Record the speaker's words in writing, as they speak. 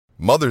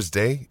Mother's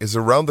Day is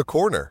around the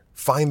corner.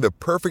 Find the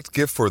perfect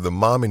gift for the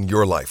mom in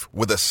your life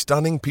with a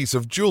stunning piece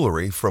of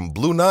jewelry from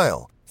Blue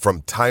Nile.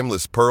 From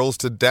timeless pearls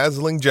to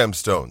dazzling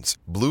gemstones,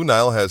 Blue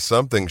Nile has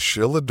something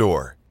she'll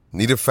adore.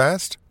 Need it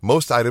fast?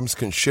 Most items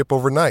can ship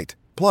overnight.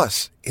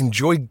 Plus,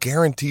 enjoy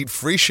guaranteed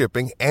free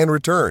shipping and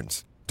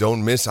returns.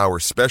 Don't miss our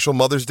special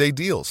Mother's Day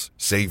deals.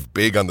 Save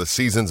big on the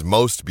season's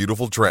most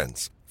beautiful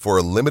trends. For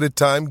a limited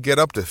time, get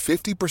up to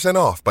 50%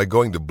 off by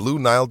going to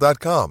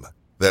BlueNile.com.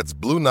 That's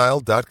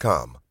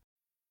BlueNile.com.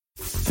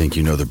 Think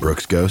you know the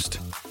Brooks Ghost?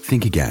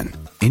 Think again.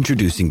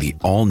 Introducing the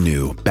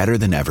all-new,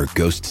 better-than-ever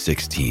Ghost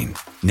 16.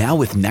 Now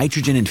with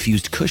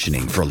nitrogen-infused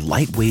cushioning for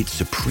lightweight,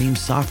 supreme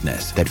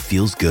softness that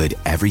feels good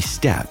every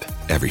step,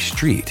 every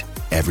street,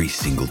 every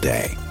single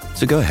day.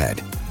 So go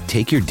ahead,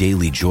 take your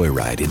daily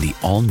joyride in the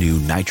all-new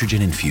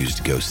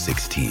nitrogen-infused Ghost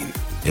 16.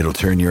 It'll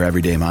turn your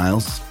everyday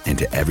miles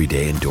into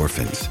everyday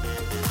endorphins.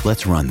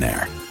 Let's run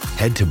there.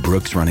 Head to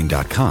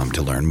brooksrunning.com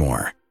to learn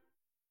more.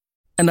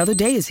 Another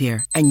day is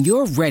here, and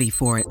you're ready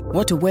for it.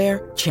 What to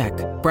wear? Check.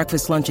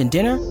 Breakfast, lunch, and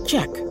dinner?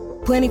 Check.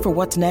 Planning for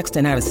what's next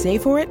and how to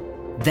save for it?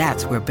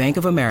 That's where Bank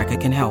of America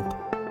can help.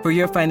 For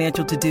your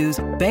financial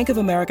to-dos, Bank of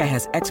America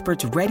has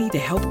experts ready to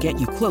help get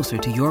you closer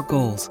to your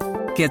goals.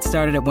 Get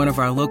started at one of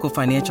our local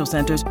financial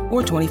centers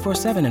or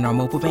 24/7 in our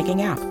mobile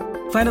banking app.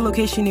 Find a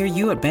location near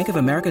you at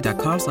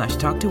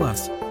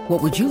bankofamerica.com/talktous.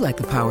 What would you like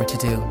the power to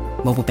do?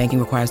 Mobile banking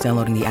requires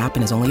downloading the app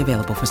and is only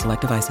available for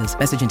select devices.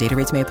 Message and data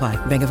rates may apply.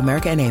 Bank of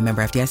America N.A.,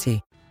 member FDIC.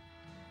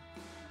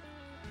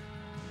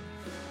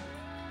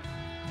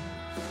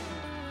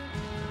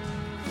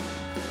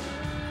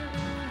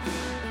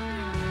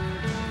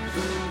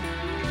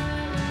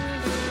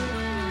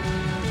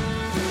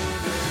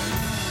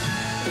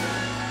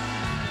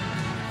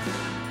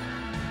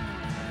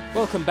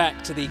 Welcome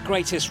back to the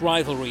Greatest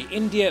Rivalry,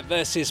 India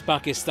versus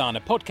Pakistan,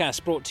 a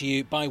podcast brought to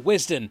you by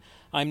Wisden.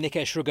 I'm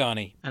Nikesh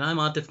Rugani. And I'm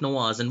Atif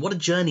Nawaz, and what a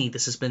journey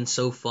this has been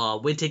so far.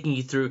 We're taking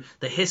you through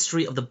the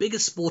history of the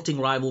biggest sporting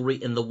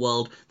rivalry in the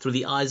world through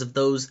the eyes of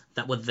those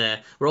that were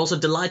there. We're also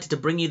delighted to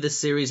bring you this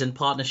series in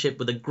partnership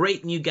with a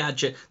great new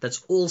gadget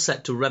that's all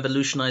set to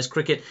revolutionize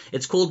cricket.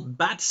 It's called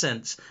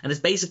BatSense, and it's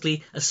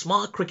basically a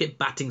smart cricket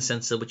batting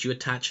sensor which you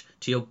attach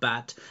to your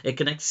bat. It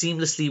connects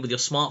seamlessly with your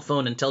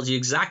smartphone and tells you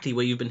exactly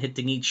where you've been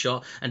hitting each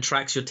shot and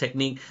tracks your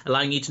technique,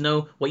 allowing you to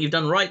know what you've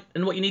done right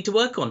and what you need to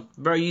work on.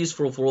 Very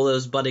useful for all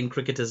those budding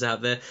cricketers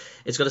out there.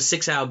 It's got a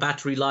 6-hour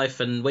battery life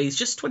and weighs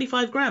just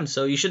 25 grams,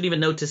 so you shouldn't even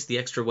notice the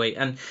extra weight.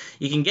 And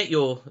you can get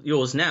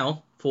yours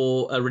now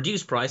for a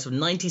reduced price of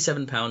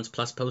 £97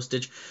 plus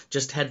postage.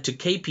 Just head to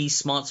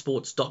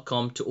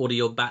kpsmartsports.com to order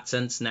your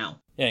BatSense now.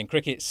 Yeah, and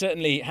cricket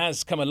certainly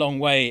has come a long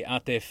way,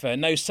 Atif.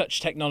 No such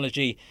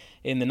technology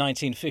in the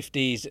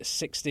 1950s,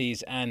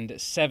 60s and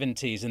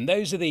 70s. And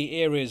those are the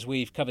eras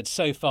we've covered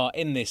so far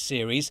in this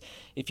series.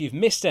 If you've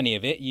missed any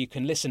of it, you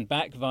can listen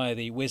back via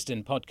the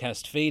Wisden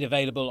podcast feed,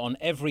 available on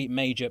every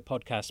major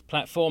podcast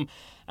platform.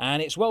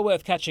 And it's well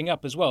worth catching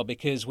up as well,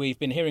 because we've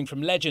been hearing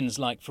from legends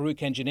like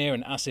Farooq Engineer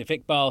and Asif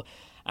Iqbal.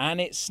 And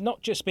it's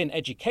not just been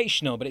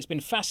educational, but it's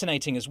been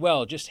fascinating as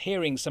well, just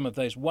hearing some of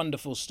those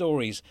wonderful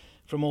stories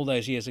from all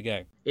those years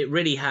ago. It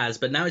really has,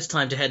 but now it's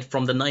time to head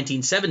from the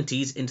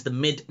 1970s into the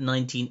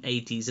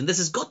mid-1980s, and this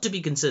has got to be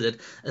considered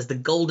as the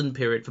golden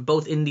period for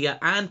both India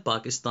and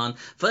Pakistan.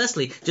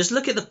 Firstly, just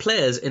look at the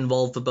players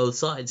involved for both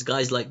sides.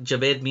 Guys like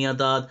Javed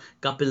Miandad,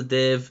 Kapil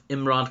Dev,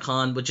 Imran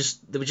Khan were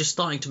just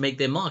starting to make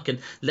their mark, and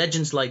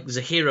legends like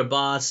Zahir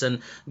Abbas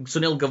and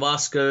Sunil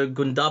Gavaskar,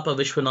 Gundappa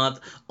Vishwanath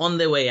on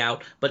their way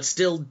out, but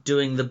still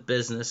doing the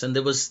business, and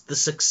there was the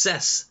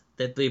success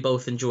that they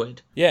both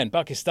enjoyed. Yeah, and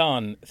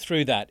Pakistan,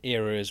 through that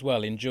era as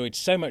well, enjoyed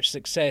so much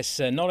success,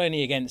 not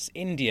only against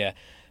India,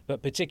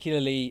 but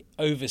particularly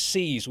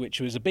overseas, which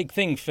was a big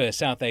thing for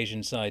South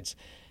Asian sides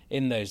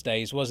in those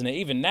days, wasn't it?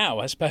 Even now,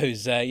 I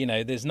suppose,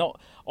 there's not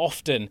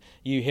often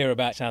you hear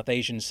about South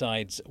Asian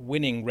sides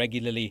winning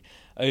regularly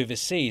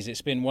overseas.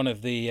 It's been one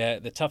of the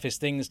toughest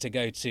things to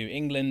go to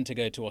England, to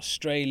go to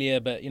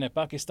Australia, but,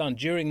 Pakistan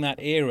during that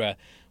era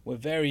were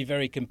very,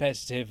 very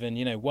competitive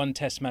and, won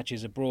test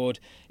matches abroad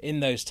in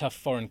those tough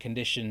foreign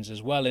conditions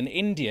as well. And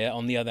India,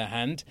 on the other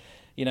hand,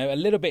 a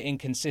little bit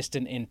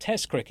inconsistent in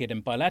test cricket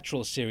and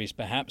bilateral series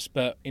perhaps,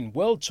 but in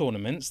world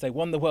tournaments, they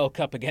won the World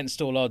Cup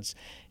against all odds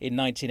in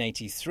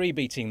 1983,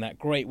 beating that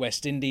great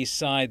West Indies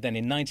side. Then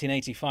in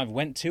 1985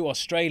 went to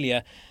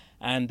Australia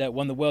and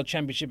won the World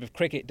Championship of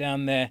Cricket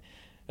down there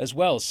as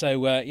well.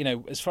 So,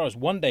 as far as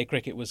one-day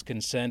cricket was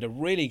concerned, a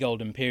really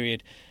golden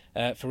period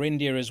for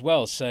India as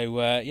well. So,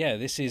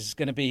 this is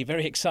going to be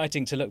very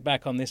exciting to look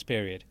back on this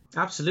period.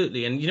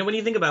 Absolutely. And, when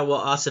you think about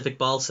what Asif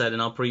Iqbal said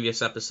in our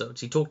previous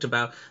episodes, he talked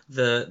about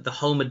the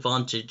home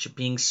advantage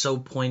being so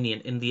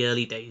poignant in the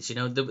early days.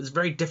 It was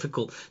very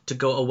difficult to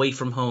go away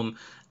from home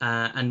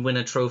and win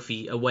a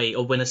trophy away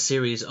or win a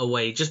series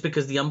away, just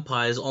because the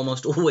umpires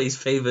almost always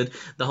favoured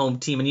the home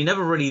team. And you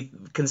never really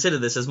consider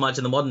this as much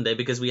in the modern day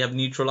because we have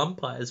neutral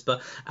umpires.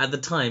 But at the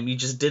time, you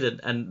just didn't.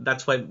 And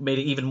that's why it made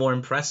it even more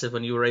impressive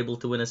when you were able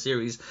to win a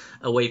series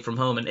away from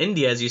home. And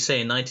India, as you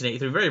say, in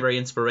 1983, very, very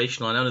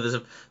inspirational. I know there's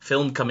a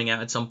film coming coming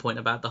out at some point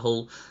about the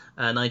whole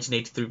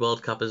 1983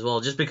 World Cup as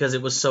well, just because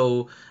it was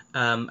so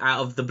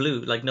out of the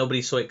blue. Like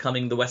nobody saw it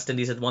coming. The West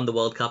Indies had won the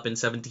World Cup in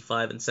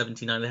 '75 and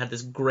 '79. They had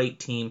this great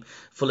team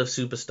full of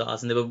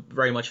superstars, and they were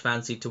very much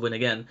fancied to win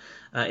again.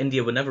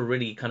 India were never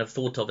really kind of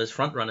thought of as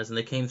front runners, and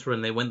they came through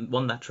and they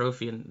won that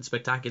trophy in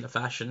spectacular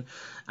fashion.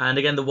 And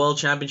again, the World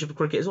Championship of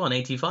Cricket as well in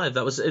 '85.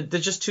 They're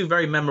just two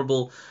very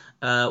memorable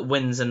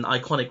wins and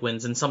iconic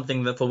wins, and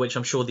something that for which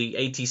I'm sure the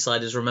 '80s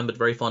side is remembered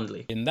very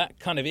fondly. In that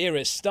kind of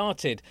era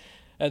started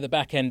at the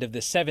back end of the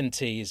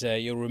 70s.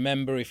 You'll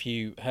remember, if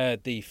you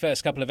heard the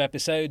first couple of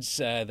episodes,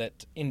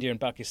 that India and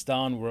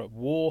Pakistan were at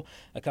war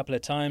a couple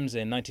of times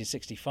in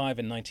 1965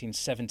 and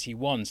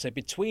 1971. So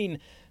between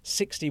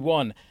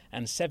 61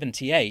 and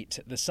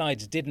 78, the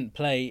sides didn't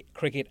play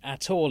cricket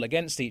at all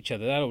against each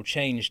other. That all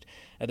changed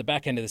at the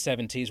back end of the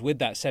 70s with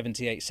that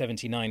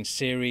 78-79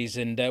 series,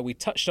 and we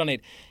touched on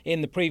it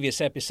in the previous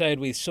episode.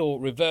 We saw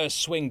reverse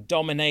swing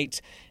dominate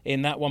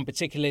in that one,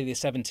 particularly the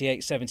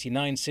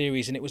 78-79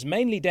 series, and it was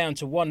mainly down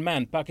to one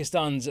man,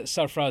 Pakistan's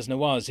Sarfraz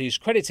Nawaz, who's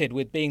credited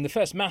with being the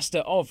first master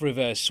of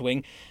reverse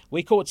swing.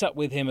 We caught up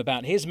with him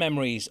about his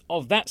memories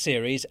of that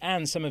series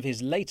and some of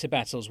his later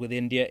battles with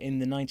India in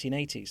the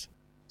 1980s.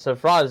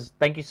 Sarfraz,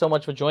 thank you so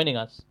much for joining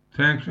us.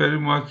 Thanks very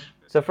much.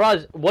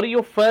 Sarfraz, what are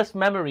your first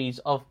memories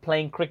of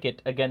playing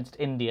cricket against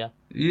India?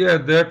 Yeah,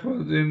 that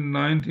was in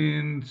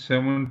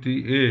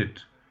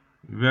 1978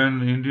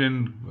 when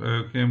Indian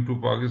came to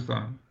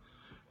Pakistan,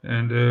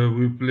 and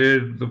we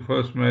played the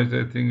first match,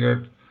 I think,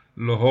 at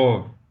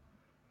Lahore,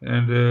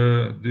 and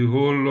the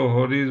whole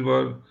Lahoris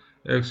were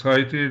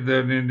excited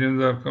that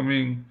Indians are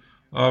coming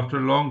after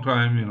a long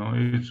time.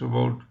 It's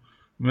about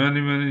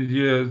many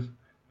years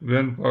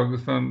when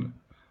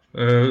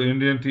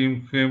Indian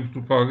team came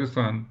to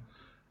Pakistan,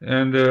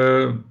 and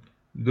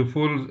the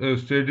full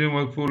stadium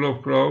was full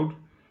of crowd,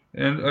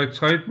 and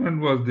excitement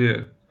was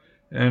there.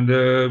 And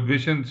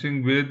Bishan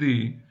Singh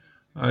Bedi,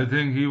 I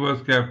think he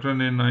was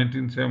captain in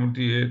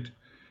 1978.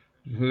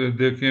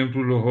 They came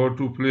to Lahore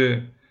to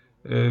play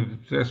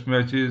test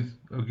matches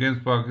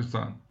against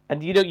Pakistan.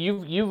 And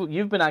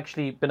you've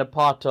been a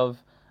part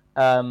of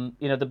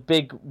the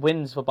big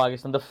wins for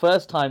Pakistan. The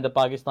first time that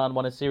Pakistan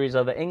won a series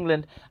over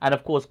England, and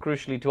of course,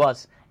 crucially to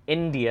us,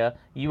 India.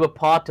 You were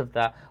part of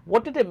that.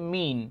 What did it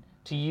mean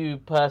to you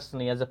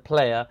personally as a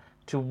player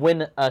to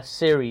win a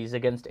series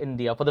against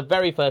India for the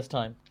very first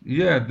time?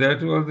 Yeah,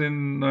 that was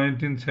in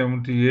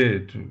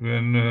 1978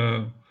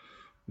 when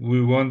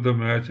we won the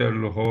match at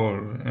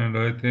Lahore, and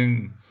I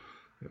think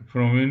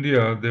from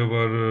India there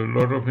were a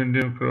lot of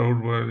Indian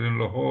crowd were in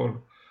Lahore,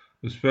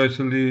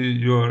 especially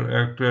your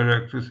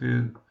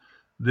actresses.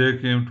 They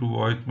came to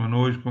watch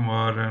Manoj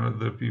Kumar and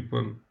other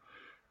people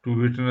to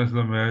witness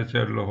the match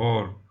at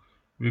Lahore,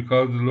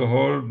 because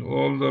Lahore,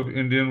 all the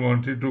Indian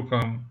wanted to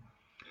come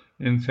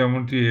in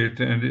 78,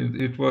 and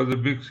it was a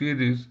big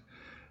series.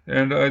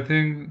 And I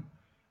think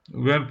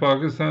when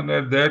Pakistan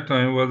at that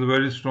time was a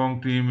very strong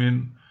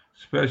team,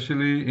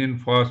 especially in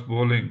fast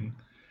bowling,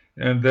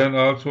 and then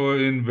also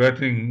in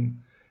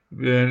batting,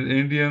 when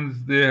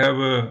Indians,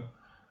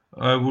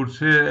 I would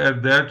say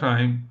at that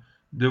time,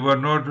 they were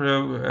not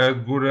as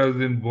good as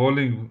in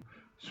bowling,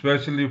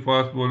 especially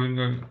fast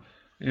bowling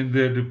in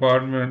their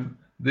department.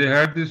 They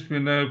had this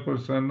spinner,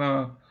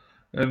 Prasanna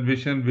and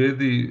Bishan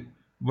Bedi,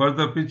 but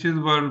the pitches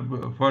were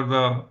for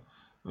the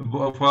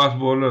fast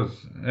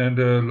bowlers. And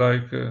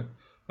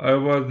I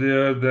was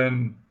there,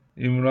 then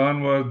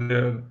Imran was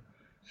there,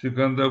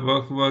 Sikandar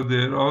Baksh was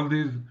there. All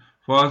these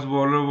fast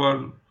bowlers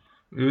were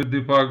with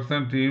the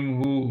Pakistan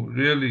team who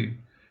really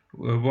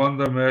won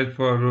the match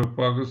for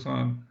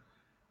Pakistan.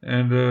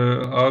 And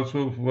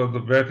also for the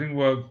batting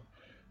was,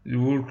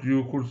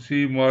 you could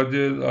see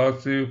Majid,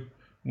 Asif,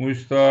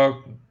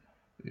 Mushtaq,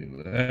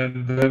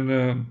 and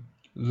then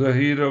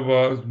Zahir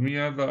Abbas,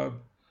 Miandad.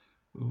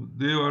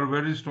 They were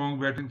very strong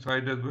batting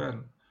side as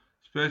well.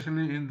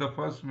 Especially in the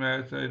first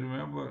match, I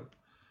remember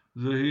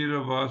Zahir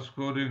Abbas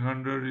scoring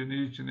 100 in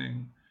each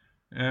inning,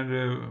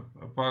 and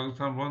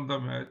Pakistan won the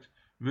match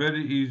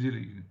very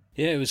easily.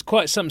 Yeah, it was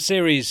quite some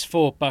series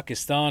for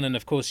Pakistan, and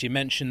of course you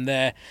mentioned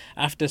there,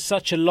 after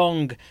such a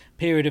long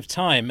period of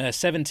time,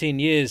 17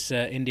 years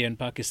India and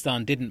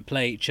Pakistan didn't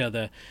play each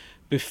other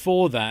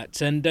before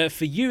that. And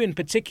for you in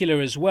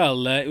particular as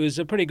well, it was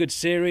a pretty good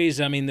series.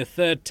 I mean, the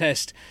third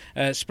test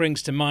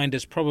springs to mind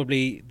as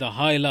probably the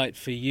highlight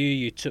for you.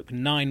 You took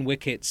 9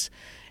 wickets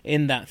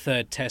in that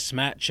third test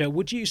match.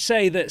 Would you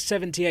say that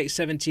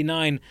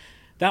 78-79,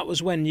 that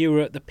was when you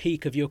were at the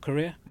peak of your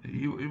career?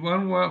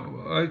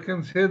 I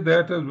can say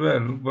that as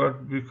well,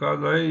 but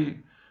because I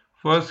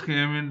first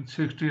came in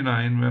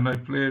 69 when I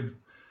played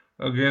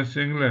against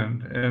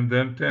England, and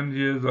then 10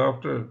 years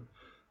after,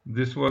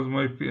 this was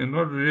my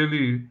not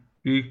really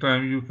peak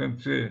time, you can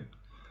say.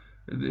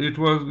 It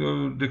was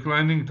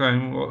declining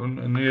time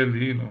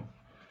nearly,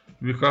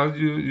 because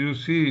you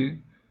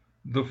see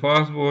the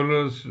fast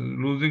bowlers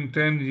losing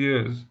 10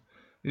 years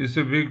is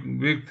a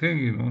big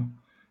thing,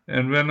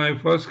 And when I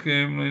first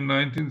came in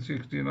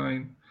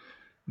 1969,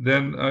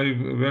 then I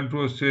went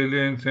to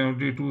Australia in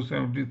 72,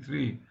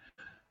 73.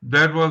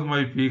 that was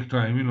my peak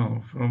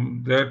time,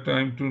 from that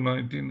time to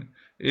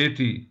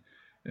 1980.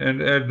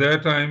 And at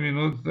that time,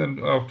 then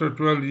after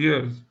 12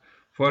 years,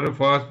 for a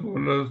fast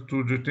bowler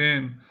to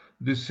retain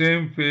the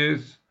same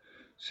pace,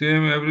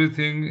 same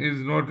everything is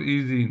not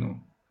easy.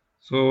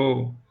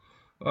 So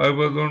I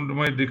was on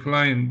my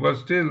decline, but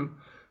still,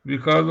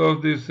 because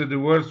of this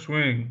reverse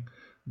swing,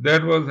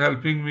 that was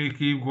helping me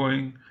keep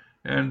going.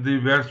 And the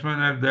batsmen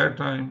at that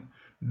time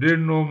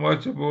didn't know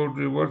much about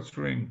reverse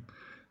swing.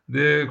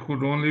 They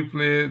could only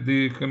play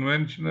the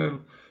conventional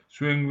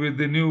swing with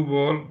the new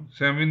ball,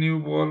 semi-new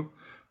ball.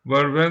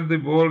 But when the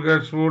ball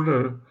gets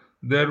older,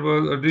 there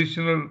was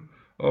additional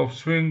of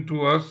swing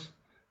to us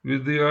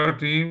with our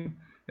team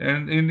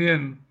and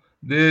Indian.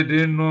 They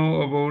didn't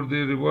know about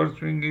the reverse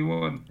swing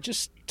even.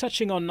 Just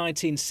touching on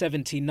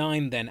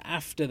 1979 then,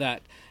 after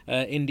that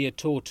India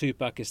tour to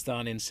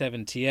Pakistan in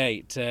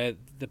 78,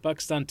 the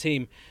Pakistan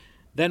team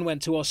then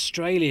went to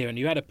Australia, and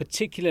you had a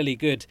particularly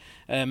good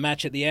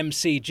match at the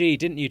MCG,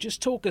 didn't you?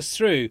 Just talk us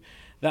through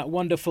that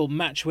wonderful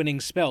match-winning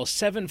spell.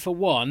 7 for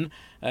 1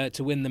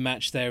 to win the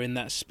match there in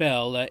that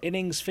spell.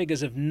 Innings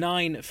figures of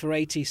 9 for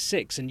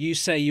 86, and you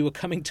say you were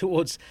coming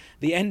towards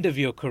the end of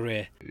your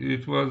career.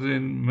 It was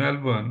in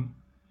Melbourne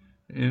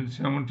in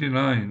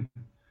 79,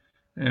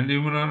 and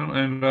Imran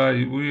and I,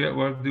 we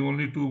were the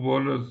only two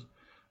bowlers,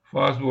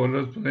 fast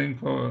bowlers playing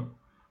for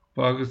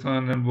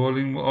Pakistan and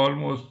bowling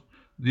almost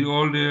the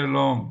all day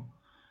long.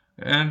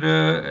 And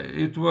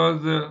it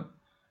was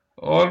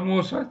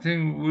almost, I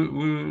think, we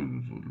were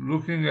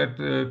looking at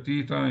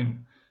tea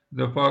time.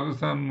 The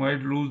Pakistan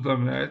might lose the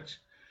match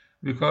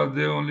because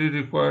they only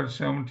required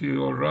 70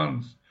 odd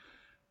runs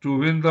to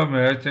win the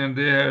match, and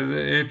they had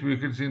 8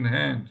 wickets in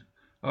hand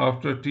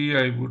after tea,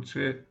 I would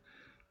say.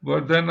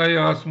 But then I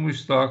asked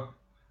Mushtaq,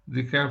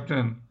 the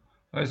captain,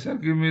 I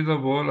said, give me the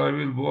ball, I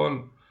will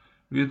bowl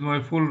with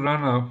my full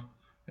run up,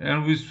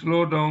 and we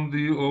slow down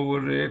the over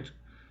rate.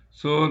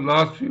 So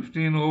last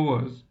 15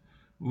 overs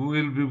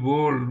will be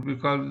bowled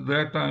because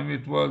that time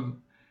it was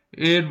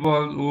 8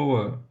 balls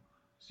over.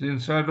 So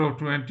instead of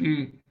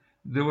 20,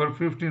 there were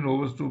 15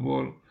 overs to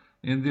bowl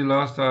in the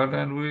last hour,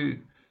 and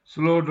we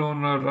slowed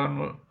down our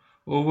run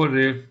over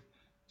rate.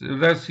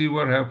 Let's see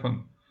what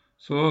happened.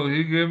 So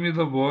he gave me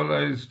the ball,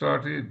 I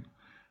started,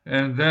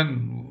 and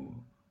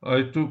then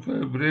I took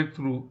a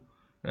breakthrough,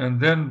 and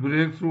then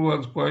breakthrough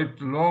was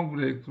quite long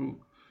breakthrough,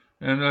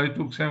 and I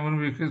took 7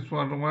 wickets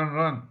for 1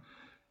 run.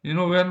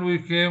 When we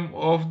came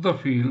off the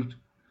field,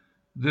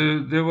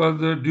 there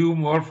was a Dew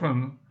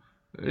Morphin,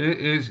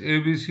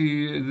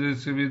 ABC,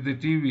 this with the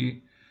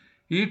TV.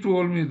 He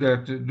told me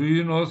that, do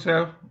you know,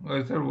 Saf?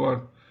 I said,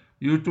 what?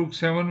 You took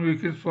 7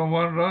 wickets for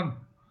 1 run.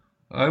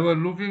 I was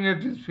looking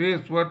at his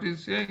face, what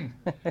he's saying.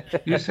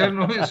 He said,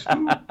 no, it's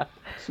true.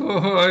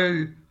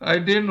 So I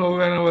didn't know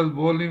when I was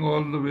bowling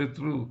all the way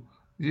through.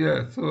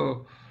 Yeah,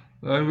 so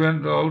I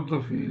went out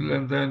the field,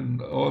 and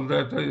then all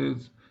that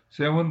is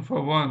 7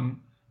 for 1.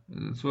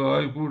 So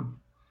I could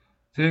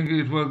think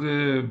it was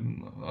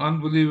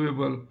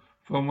unbelievable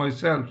for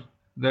myself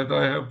that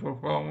I have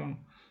performed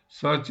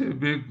such a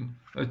big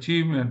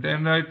achievement.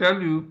 And I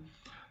tell you,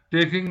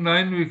 taking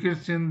 9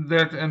 wickets in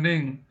that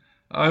inning,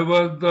 I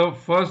was the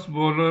first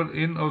bowler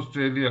in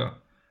Australia,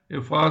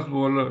 a fast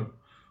bowler,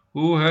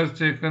 who has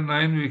taken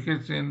 9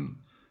 wickets in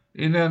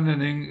an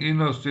inning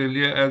in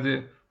Australia as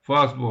a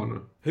fast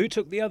bowler. Who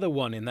took the other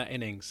one in that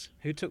innings?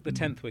 Who took the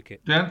 10th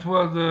wicket? 10th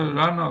was a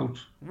run out.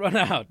 Run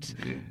out?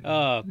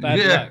 Oh,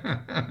 bad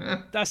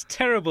luck. That's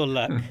terrible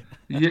luck.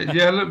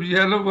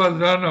 Yellow was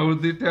run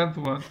out, the 10th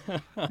one.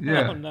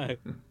 Yeah. Oh, no.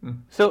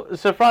 So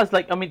Fraz,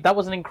 that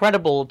was an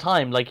incredible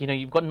time.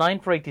 You've got 9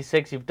 for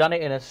 86. You've done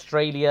it in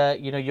Australia.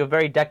 You're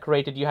very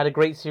decorated. You had a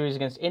great series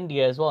against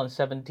India as well in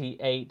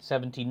 78,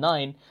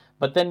 79.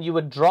 But then you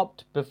were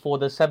dropped before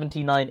the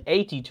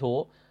 79-80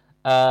 tour,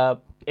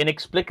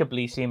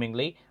 inexplicably,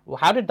 seemingly.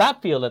 How did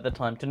that feel at the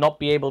time, to not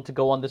be able to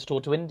go on this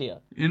tour to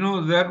India?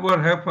 That what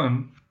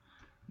happened,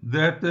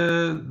 that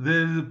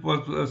there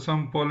was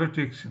some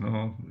politics,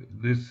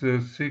 this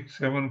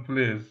 6-7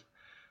 players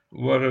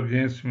were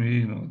against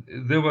me,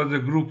 There was a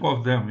group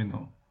of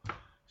them,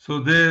 So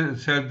they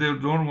said they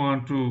don't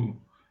want to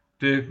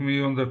take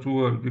me on the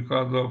tour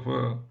because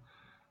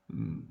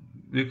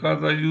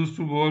I used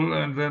to bowl,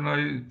 and then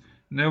I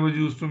never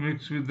used to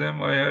mix with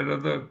them. I had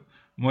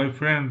my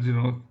friends,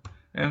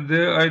 and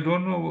I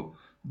don't know,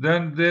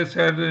 then they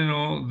said,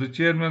 the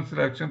chairman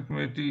selection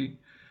committee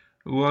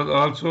was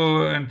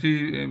also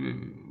anti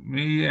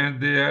me,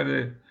 and they had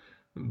a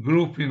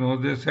group,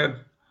 they said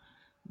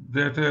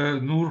that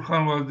Noor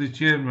Khan was the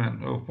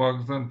chairman of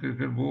Pakistan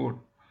Cricket Board.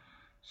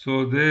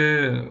 So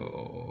they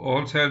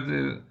all said,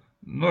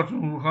 not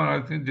Noor Khan,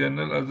 I think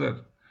General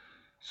Azhar.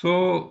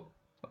 So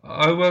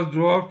I was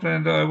dropped,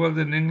 and I was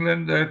in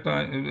England that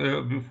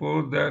time,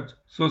 before that.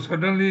 So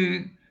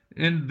suddenly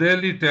in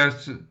Delhi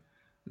Test,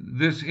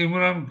 this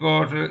Imran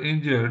got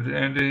injured,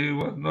 and he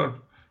was not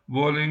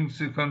bowling.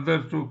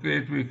 Sikandar took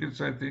 8 wickets,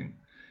 I think,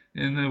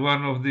 in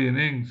one of the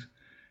innings.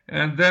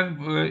 And then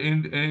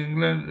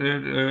England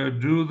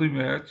drew the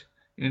match,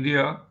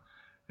 India,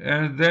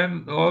 And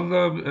then all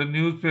the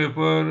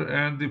newspaper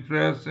and the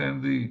press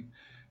and the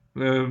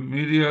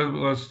media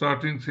was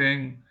starting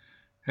saying,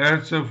 had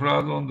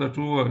Sarfraz on the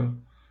tour,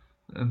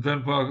 and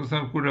then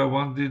Pakistan could have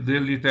won the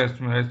Delhi Test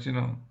match.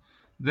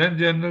 Then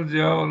General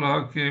Zia-ul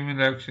Haq came in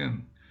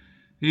action.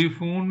 He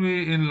phoned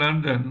me in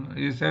London.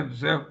 He said,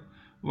 Sir,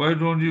 why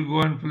don't you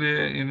go and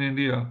play in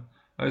India?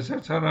 I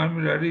said, Sir,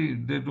 I'm ready.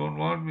 They don't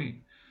want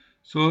me.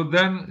 So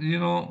then,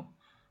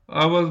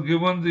 I was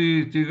given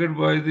the ticket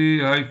by the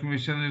High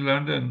Commission in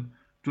London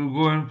to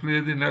go and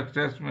play the next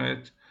test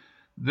match.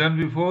 Then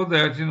before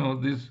that,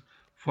 these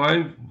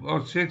 5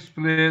 or 6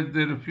 players,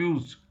 they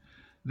refused.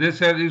 They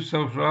said, if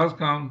Sarfraz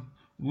comes,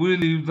 we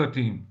leave the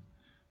team.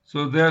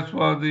 So that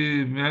was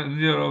the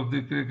manager of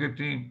the cricket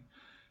team.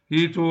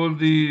 He told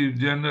the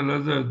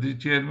General Azhar, the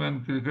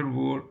chairman cricket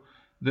board,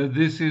 that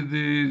this is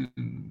the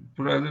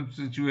present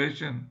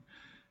situation.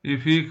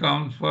 If he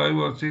comes, 5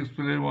 or 6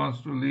 players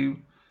wants to leave,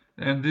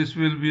 and this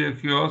will be a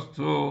chaos.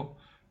 So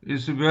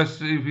it's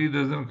best if he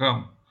doesn't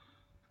come.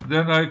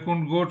 Then I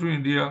couldn't go to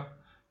India,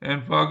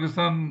 and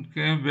Pakistan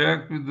came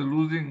back with the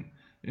losing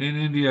in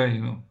India.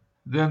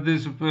 Then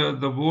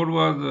the board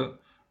was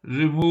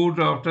removed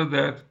after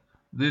that.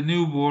 The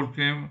new board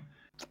came.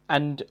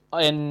 And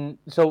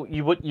so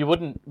you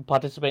wouldn't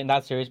participate in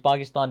that series.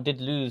 Pakistan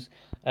did lose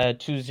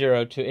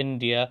 2-0 to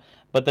India,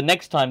 but the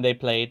next time they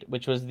played,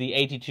 which was the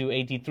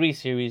 82-83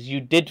 series,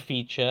 you did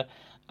feature,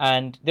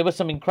 and there was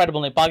some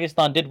incredible.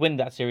 Pakistan did win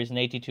that series in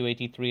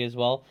 82-83 as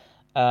well.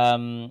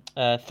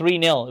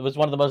 3-0. It was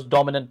one of the most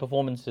dominant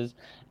performances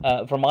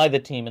from either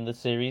team in the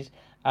series.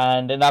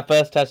 And in that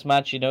first test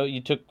match, you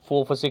took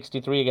 4 for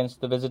 63 against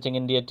the visiting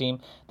India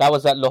team. That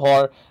was at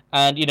Lahore.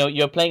 And,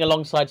 you're playing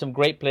alongside some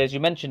great players. You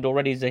mentioned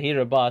already Zahir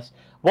Abbas.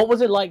 What was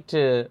it like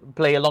to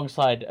play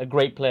alongside a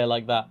great player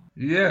like that?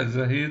 Yeah,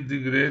 Zahir the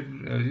great,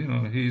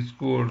 he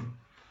scored,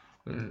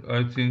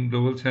 I think,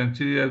 double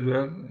century as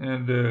well.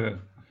 And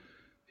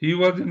he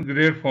was in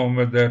great form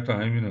at that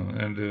time,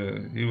 and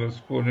he was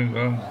scoring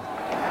runs.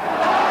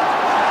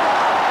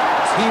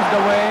 It's heaved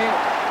away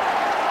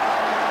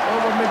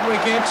over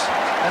mid-wicket,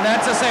 and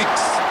that's a 6.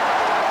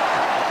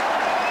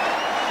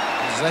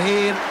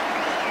 Zahir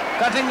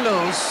cutting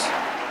loose.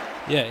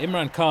 Yeah,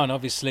 Imran Khan,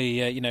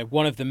 obviously,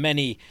 one of the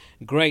many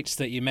greats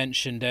that you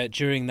mentioned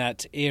during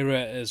that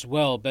era as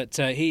well. But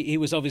he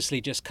was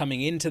obviously just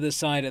coming into the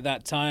side at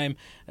that time,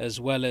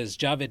 as well as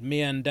Javed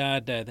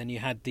Miandad. Then you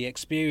had the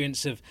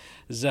experience of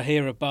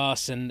Zahir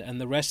Abbas and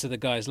the rest of the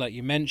guys, like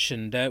you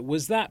mentioned.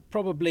 Was that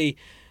probably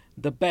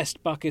the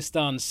best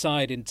Pakistan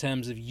side in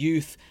terms of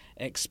youth,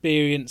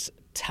 experience,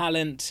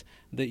 talent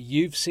that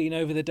you've seen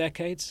over the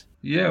decades?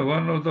 Yeah,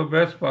 one of the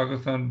best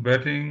Pakistan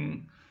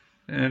batting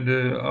and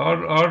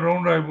all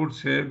round, I would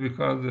say,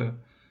 because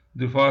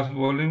the fast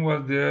bowling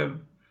was there,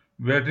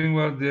 batting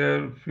was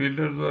there,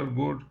 fielders were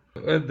good.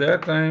 At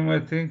that time, I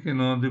think,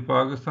 the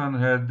Pakistan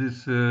had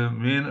this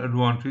main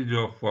advantage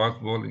of fast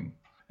bowling.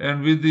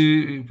 And with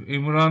the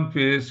Imran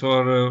pace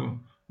or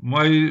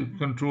my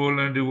control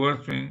and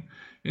reverse swing,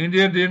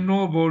 India didn't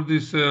know about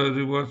this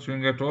reverse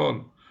swing at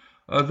all.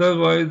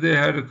 Otherwise, they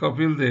had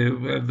Kapil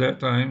Dev at that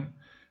time,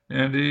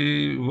 and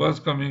he was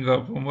coming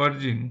up,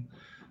 emerging,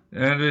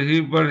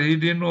 and but he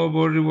didn't know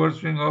about reverse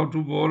swing, how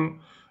to bowl,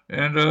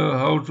 and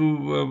how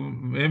to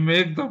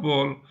make the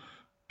ball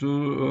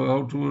to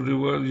how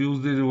to use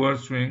the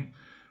reverse swing.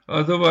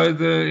 Otherwise,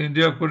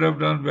 India could have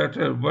done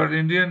better. But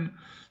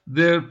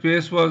their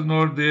pace was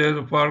not there.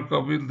 Apart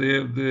Kapil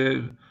Dev,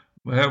 they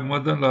have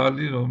Madan Lal,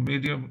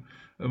 medium,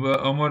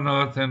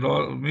 Amarnath and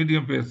all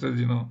medium pacers.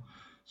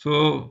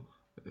 So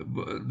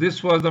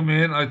this was the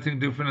main, I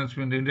think, difference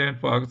between India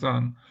and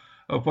Pakistan.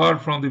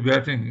 Apart from the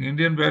batting,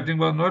 Indian batting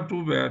was not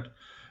too bad.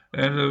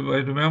 And I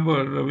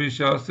remember Ravi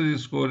Shastri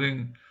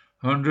scoring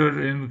 100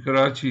 in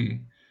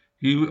Karachi.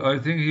 I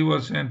think he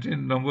was sent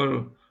in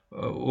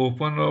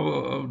open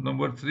of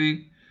number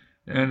 3,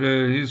 and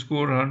he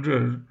scored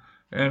 100.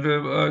 And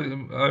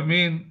I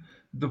mean,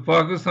 the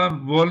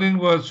Pakistan bowling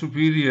was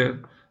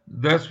superior.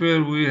 That's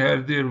where we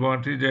had the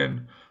advantage,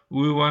 and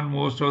we won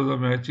most of the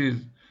matches.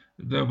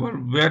 The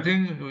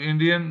batting,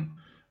 Indian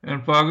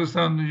and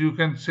Pakistan, you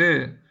can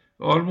say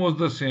almost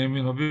the same,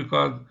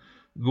 because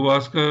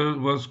Gavaskar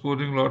was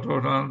scoring a lot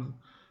of runs,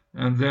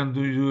 and then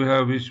do you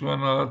have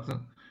Vishwanath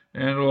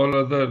and all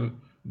other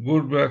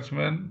good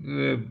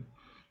batsmen.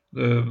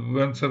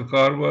 When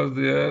Sarkar was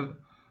there,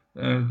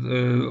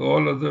 and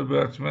all other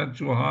batsmen,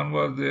 Chauhan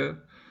was there.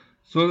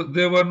 So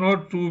they were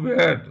not too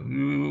bad,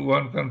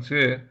 one can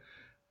say.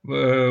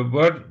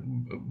 But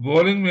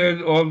bowling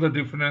made all the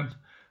difference.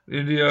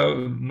 India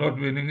not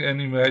winning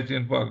any match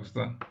in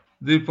Pakistan.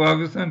 The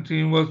Pakistan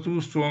team was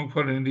too strong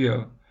for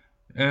India.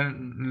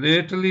 And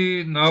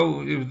lately,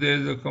 now, if there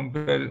is a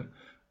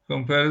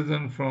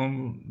comparison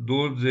from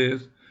those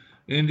days,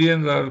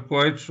 Indians are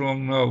quite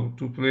strong now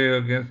to play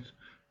against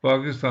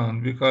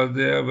Pakistan because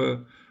they have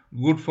a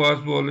good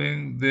fast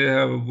bowling, they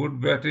have a good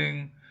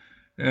batting,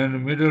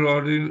 and middle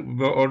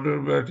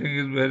order batting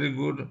is very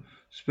good,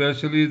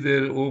 especially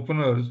their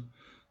openers.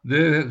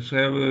 They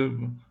have a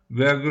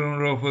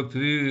background of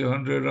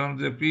 300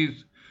 runs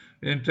apiece.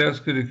 in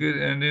Test cricket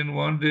and in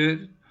one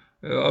day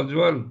as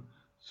well.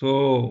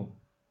 So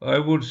I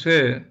would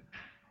say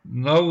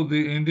now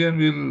the Indian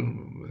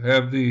will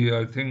have the,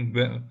 I think,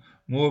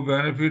 more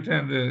benefit.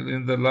 And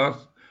in the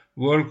last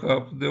World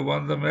Cup, they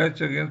won the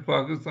match against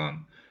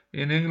Pakistan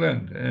in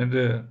England,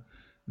 and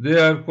they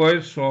are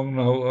quite strong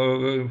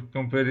now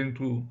comparing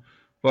to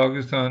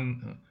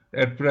Pakistan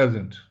at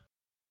present.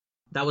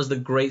 That was the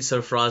great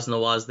Sarfraz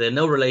Nawaz there.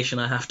 No relation,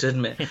 I have to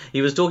admit.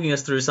 He was talking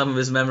us through some of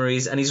his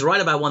memories, and he's right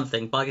about one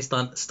thing.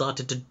 Pakistan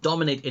started to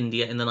dominate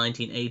India in the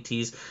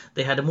 1980s.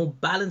 They had a more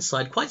balanced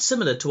side, quite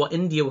similar to what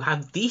India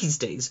have these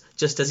days,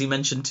 just as he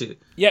mentioned too.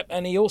 Yep,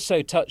 and he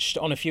also touched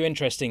on a few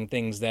interesting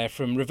things there,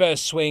 from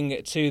reverse swing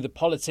to the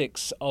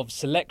politics of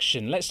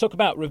selection. Let's talk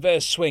about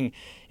reverse swing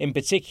in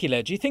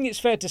particular. Do you think it's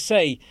fair to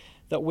say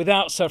that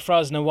without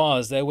Sarfraz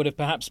Nawaz, there would have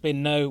perhaps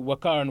been no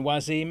Waqar and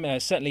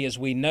Wasim, certainly as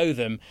we know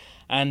them,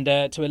 and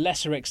to a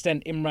lesser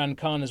extent Imran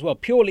Khan as well,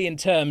 purely in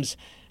terms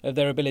of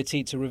their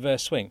ability to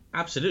reverse swing?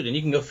 Absolutely, and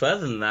you can go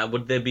further than that.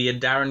 Would there be a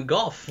Darren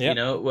Gough?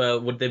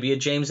 Yep. Would there be a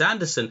James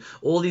Anderson?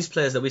 All these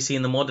players that we see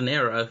in the modern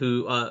era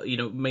who,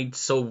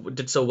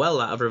 did so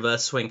well out of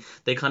reverse swing.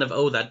 They kind of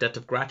owe that debt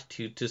of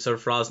gratitude to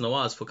Sarfraz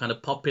Nawaz for kind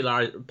of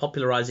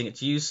popularizing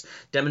its use,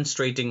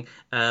 demonstrating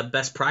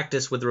best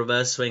practice with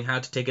reverse swing, how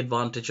to take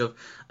advantage of,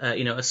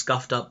 a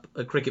scuffed up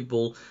cricket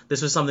ball.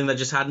 This was something that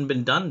just hadn't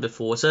been done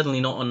before,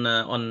 certainly not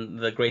on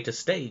the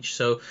greatest stage.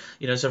 So,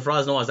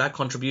 Sarfraz Nawaz, that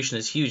contribution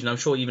is huge, and I'm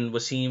sure even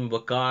Wasim,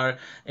 Waqar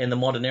in the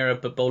modern era,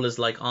 but bowlers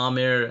like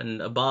Amir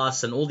and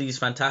Abbas and all these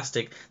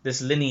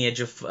this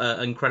lineage of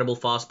incredible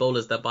fast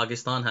bowlers that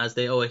Pakistan has,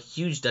 they owe a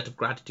huge debt of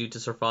gratitude to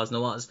Sarfraz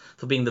Nawaz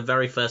for being the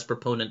very first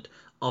proponent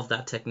of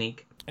that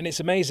technique. And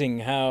it's amazing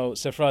how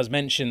Sarfraz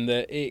mentioned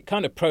that it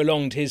kind of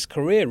prolonged his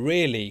career,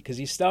 really, because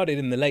he started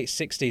in the late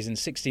 60s and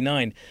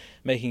 69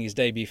 making his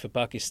debut for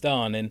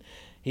Pakistan. And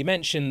he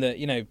mentioned that,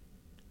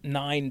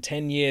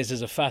 9-10 years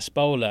as a fast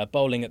bowler,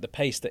 bowling at the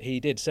pace that he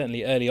did,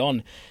 certainly early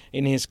on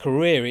in his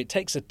career, it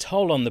takes a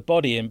toll on the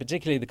body, and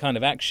particularly the kind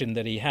of action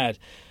that he had.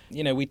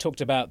 We talked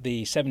about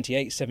the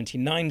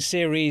 78-79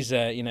 series,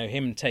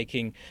 him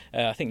taking,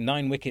 I think,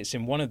 9 wickets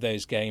in one of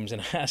those games,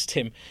 and I asked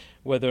him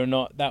whether or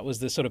not that was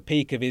the sort of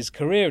peak of his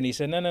career, and he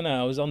said, no,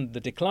 I was on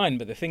the decline,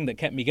 but the thing that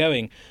kept me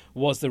going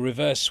was the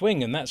reverse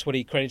swing, and that's what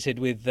he credited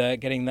with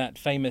getting that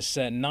famous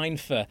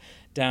 9-for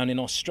down in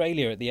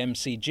Australia at the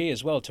MCG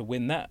as well to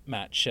win that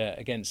match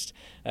against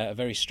a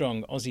very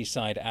strong Aussie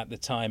side at the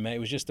time. It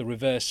was just the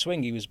reverse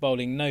swing. He was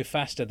bowling no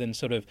faster than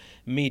sort of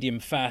medium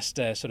fast,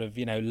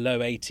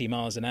 low 80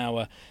 miles an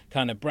hour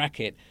kind of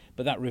bracket.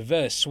 But that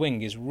reverse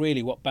swing is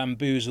really what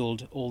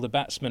bamboozled all the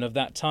batsmen of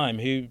that time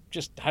who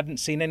just hadn't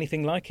seen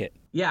anything like it.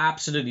 Yeah,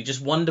 absolutely.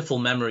 Just wonderful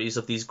memories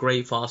of these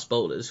great fast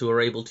bowlers who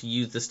are able to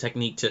use this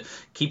technique to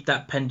keep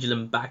that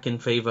pendulum back in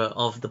favour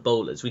of the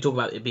bowlers. We talk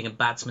about it being a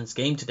batsman's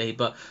game today,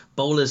 but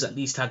bowlers at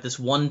least had this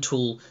one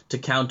tool to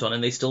count on,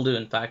 and they still do,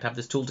 in fact, have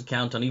this tool to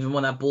count on, even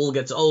when that ball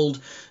gets old,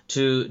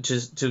 to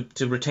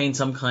retain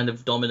some kind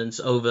of dominance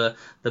over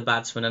the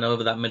batsman and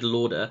over that middle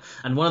order.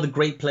 And one of the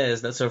great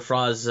players that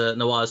Sarfraz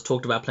Nawaz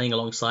talked about playing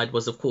alongside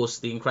was, of course,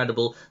 the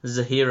incredible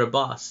Zaheer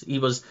Abbas. He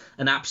was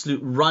an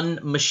absolute run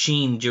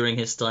machine during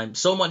his time.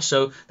 So much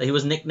so that he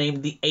was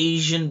nicknamed the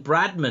Asian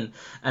Bradman,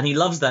 and he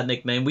loves that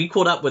nickname. We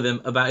caught up with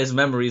him about his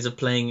memories of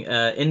playing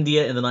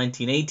India in the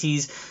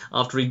 1980s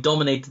after he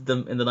dominated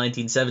them in the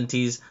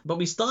 1970s, but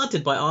we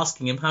started by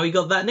asking him how he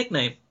got that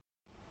nickname.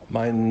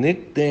 My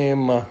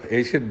nickname,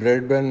 Asian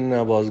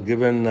Bradman, was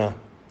given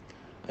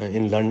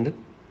in London,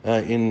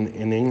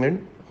 in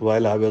England,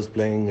 while I was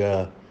playing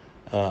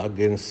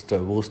against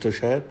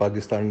Worcestershire.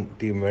 Pakistan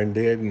team went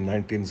there in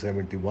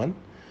 1971.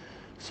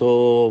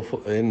 So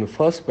in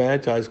first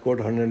match I scored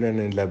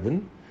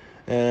 111,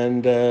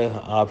 and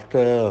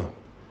after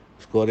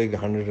scoring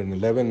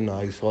 111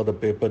 I saw the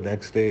paper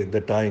next day, the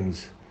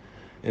Times,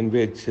 in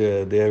which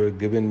they have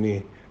given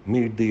me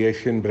Meet the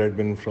Asian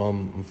Bradman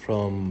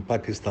from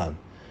Pakistan.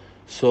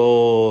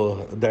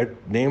 So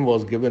that name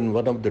was given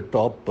one of the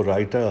top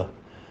writer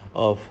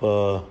of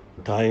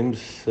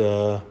Times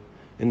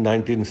in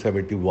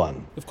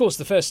 1971. Of course,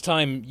 the first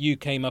time you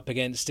came up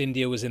against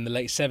India was in the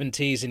late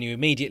 70s, and you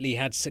immediately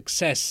had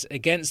success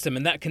against them,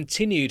 and that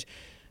continued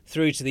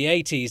through to the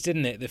 80s,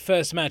 didn't it? The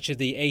first match of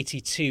the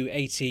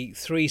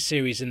 82-83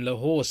 series in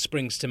Lahore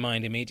springs to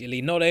mind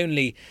immediately. Not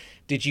only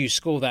did you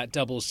score that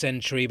double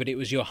century, but it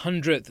was your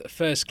 100th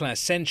first-class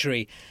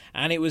century,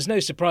 and it was no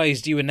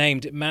surprise you were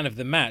named man of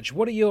the match.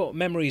 What are your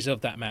memories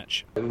of that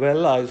match?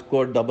 Well, I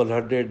scored double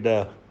 100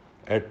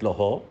 at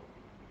Lahore.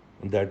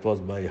 That was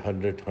my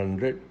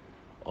 100.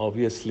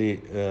 Obviously,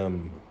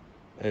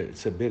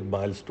 it's a big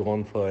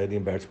milestone for any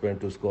batsman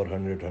to score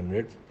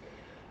 100.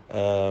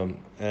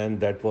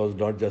 And that was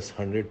not just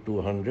 100,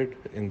 200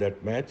 in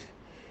that match.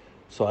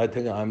 So I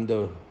think I'm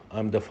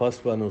the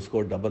first one who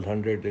scored double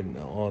 100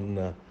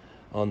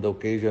 on the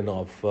occasion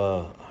of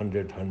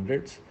 100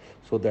 hundreds.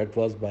 So that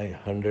was my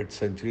 100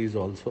 centuries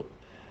also.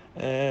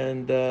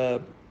 And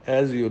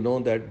as you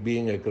know, that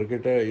being a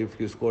cricketer, if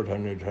you scored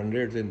 100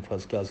 hundreds in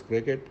first class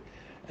cricket,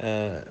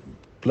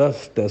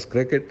 plus Test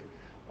cricket,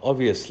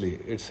 obviously,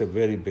 it's a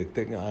very big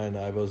thing, and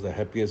I was the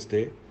happiest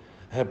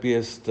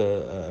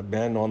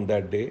man on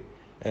that day.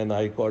 And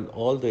I called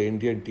all the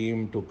Indian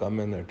team to come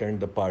and attend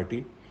the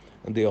party.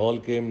 And they all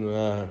came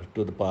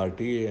to the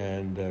party,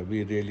 and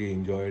we really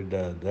enjoyed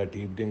that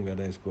evening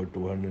when I scored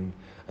 200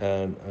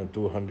 and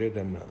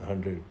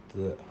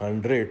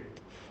 100th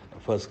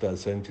first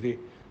class century.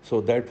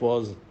 So that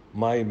was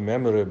my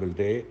memorable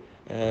day,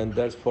 and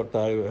that's what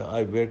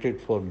I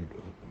waited for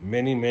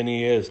many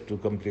years to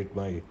complete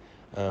my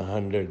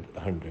 100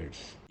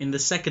 hundreds. In the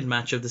second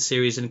match of the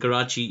series in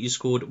Karachi, you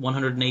scored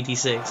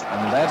 186.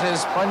 And that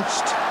is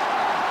punched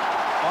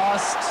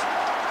past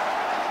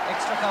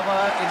extra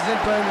cover. Is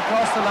it going to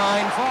cross the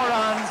line? 4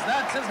 runs.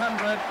 That's his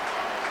 100.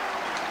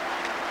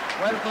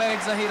 Well played,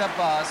 Zahir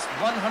Abbas.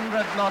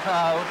 100 not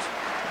out.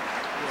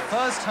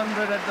 First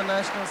 100 at the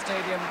National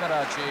Stadium,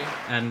 Karachi.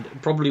 And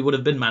probably would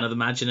have been man of the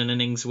match in an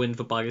innings win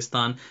for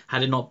Pakistan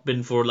had it not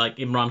been for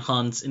Imran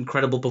Khan's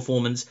incredible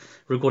performance,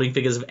 recording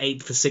figures of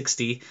 8 for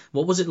 60.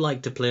 What was it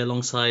like to play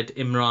alongside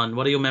Imran?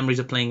 What are your memories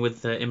of playing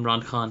with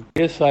Imran Khan?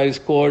 Yes, I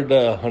scored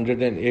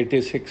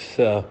 186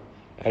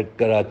 at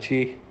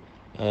Karachi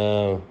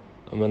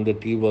when the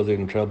team was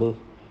in trouble,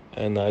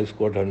 and I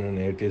scored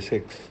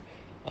 186.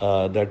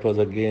 That was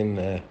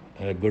again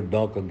a good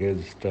knock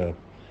against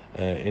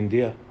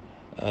India.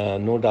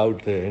 No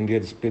doubt,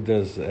 Indian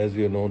spinners, as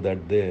you know,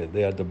 that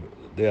they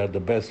are the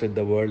best in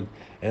the world,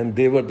 and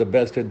they were the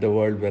best in the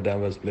world when I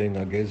was playing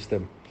against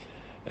them.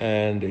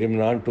 And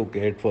Imran took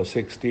 8 for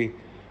 60.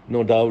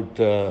 No doubt,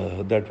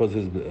 that was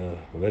his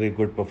very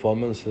good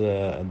performance.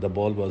 The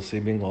ball was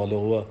seaming all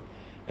over,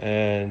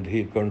 and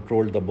he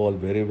controlled the ball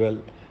very well,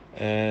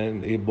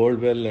 and he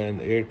bowled well.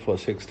 And 8 for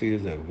 60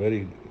 is a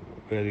very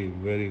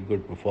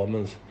good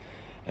performance.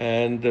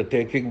 And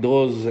taking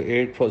those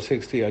 8 for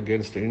 60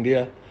 against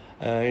India.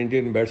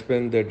 Indian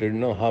batsmen, they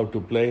didn't know how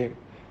to play,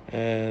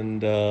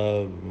 and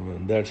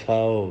that's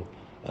how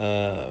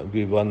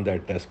we won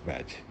that test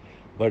match.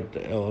 But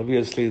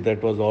obviously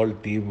that was all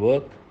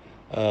teamwork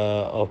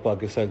of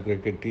Pakistan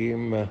cricket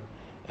team.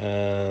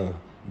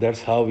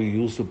 That's how we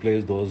used to play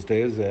those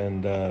days,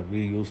 and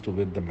we used to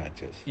win the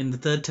matches. In the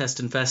third test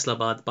in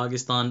Faisalabad,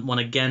 Pakistan won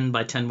again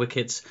by 10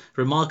 wickets.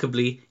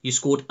 Remarkably, you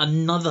scored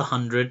another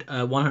 100,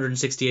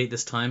 168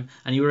 this time,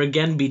 and you were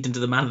again beaten to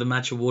the Man of the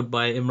Match award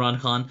by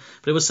Imran Khan.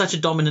 But it was such a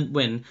dominant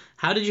win.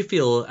 How did you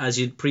feel, as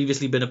you'd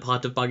previously been a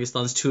part of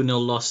Pakistan's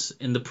 2-0 loss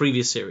in the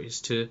previous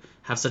series, to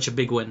have such a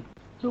big win?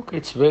 Look,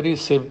 it's very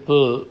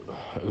simple.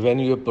 When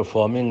you're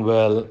performing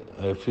well,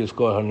 if you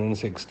score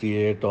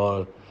 168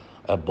 or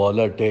a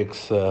bowler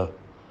takes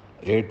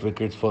 8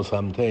 wickets for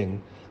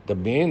something, the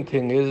main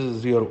thing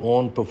is your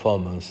own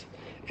performance.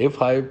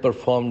 If I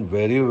performed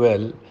very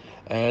well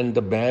and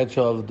the match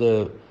of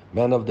the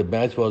man of the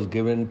match was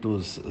given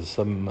to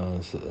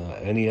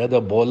any other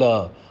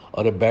bowler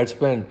or a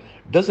batsman,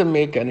 doesn't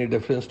make any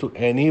difference to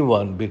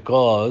anyone,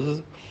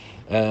 because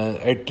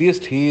at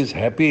least he is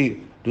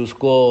happy to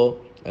score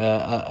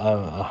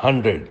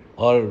 100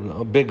 or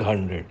a big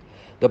 100.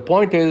 The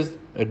point is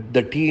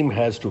the team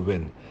has to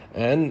win.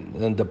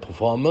 And the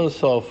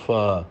performance of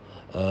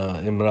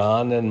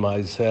Imran and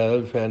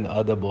myself and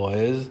other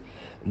boys,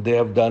 they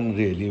have done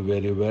really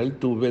very well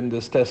to win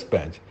this test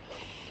match.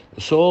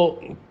 So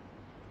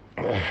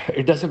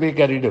it doesn't make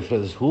any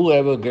difference.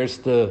 Whoever gets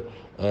the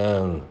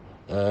man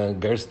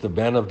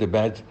of the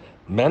match.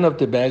 Man of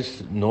the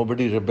match,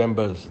 nobody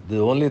remembers. The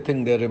only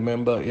thing they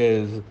remember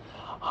is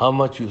how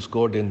much you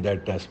scored in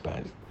that test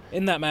match.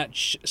 In that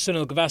match,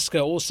 Sunil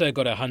Gavaskar also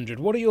got 100.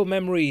 What are your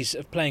memories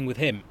of playing with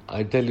him?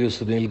 I tell you,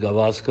 Sunil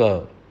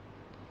Gavaskar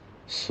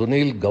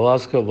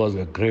was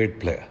a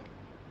great player.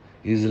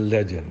 He's a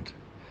legend.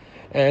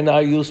 And I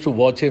used to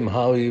watch him,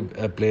 how he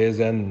plays,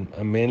 and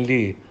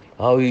mainly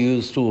how he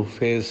used to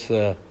face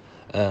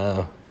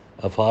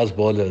fast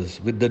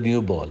bowlers with the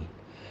new ball.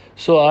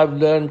 So I've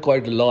learned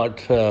quite a lot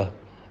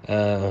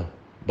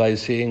by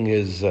seeing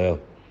his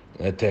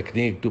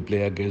technique to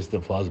play against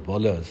the fast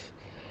bowlers.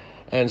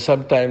 And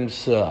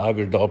sometimes I've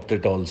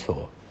adopted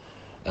also.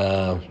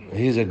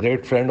 He's a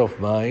great friend of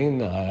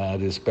mine. I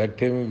respect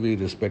him. We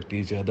respect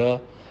each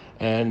other.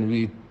 And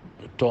we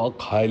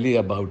talk highly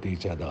about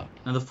each other.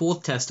 And the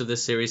fourth test of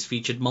this series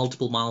featured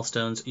multiple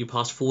milestones. You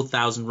passed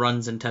 4,000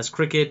 runs in test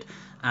cricket,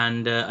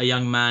 and a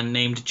young man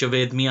named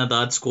Javed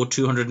Miandad scored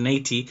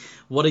 280.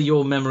 What are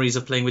your memories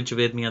of playing with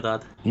Javed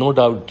Miandad? No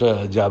doubt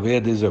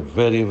Javed is a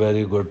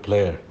very good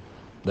player.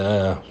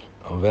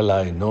 Well,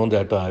 I know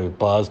that I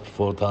passed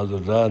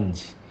 4,000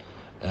 runs,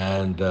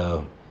 and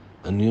a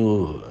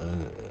new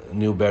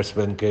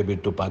batsman came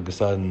into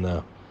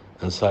Pakistan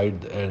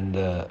side, and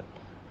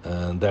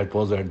that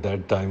was at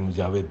that time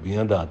Javed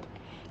Miandad,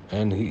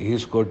 and he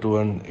scored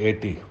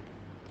 280.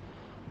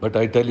 But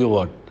I tell you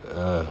what,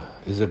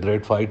 he's a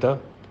great fighter,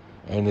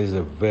 and he's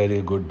a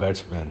very good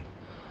batsman.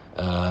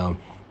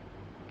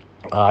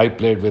 I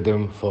played with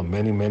him for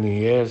many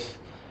years,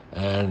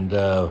 and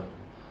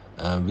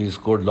we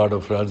scored a lot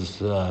of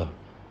runs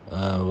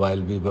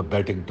while we were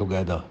batting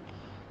together.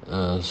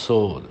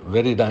 So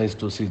very nice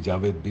to see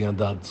Javed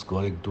Miandad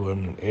scoring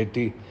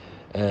 280.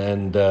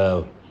 And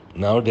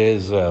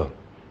nowadays,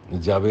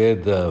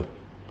 Javed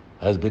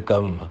has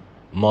become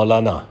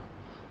Maulana,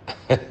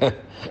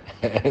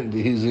 and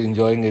he's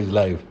enjoying his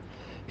life.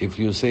 If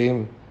you see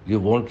him, you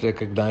won't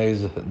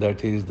recognize that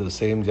he's the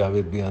same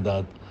Javed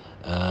Miandad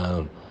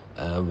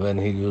when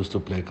he used to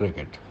play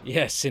cricket.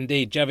 Yes,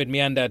 indeed. Javed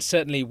Miandad,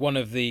 certainly one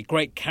of the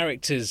great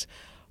characters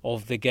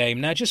of the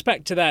game. Now, just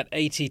back to that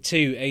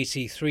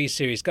 82-83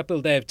 series,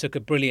 Kapil Dev took a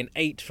brilliant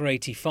 8 for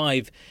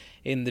 85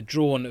 in the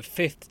drawn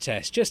fifth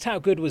test. Just how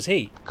good was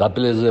he?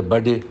 Kapil is a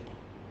buddy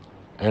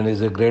and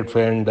is a great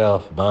friend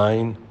of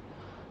mine.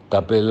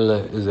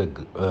 Kapil is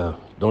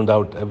no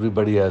doubt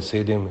everybody has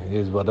seen him. He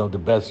is one of the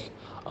best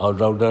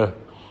all-rounder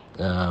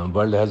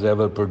world has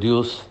ever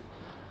produced.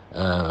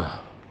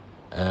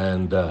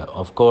 And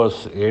of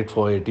course, 8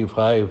 for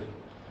 85,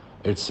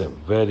 it's a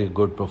very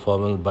good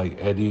performance by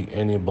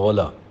any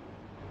bowler.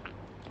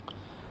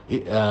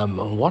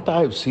 What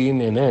I've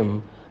seen in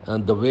him,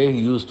 and the way he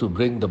used to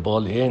bring the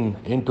ball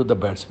into the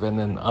batsman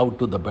and out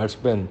to the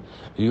batsman,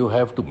 you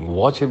have to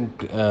watch him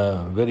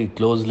very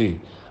closely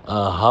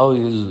how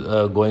he's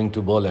going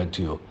to bowl at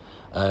you.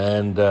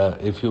 And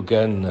if you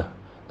can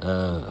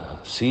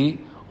see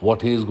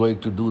what he is going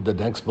to do the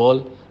next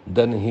ball,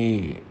 then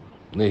he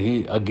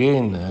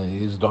again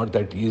is not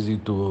that easy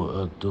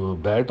to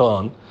bat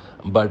on.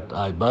 But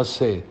I must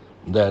say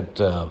that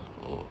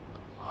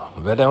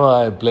whenever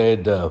I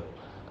played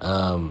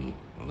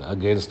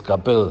against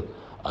Kapil,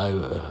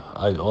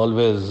 I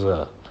always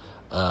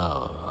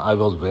I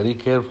was very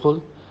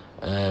careful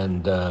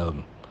and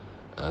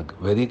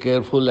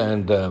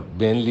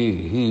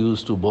mainly he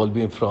used to bowl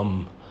me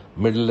from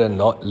middle and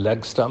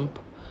leg stump,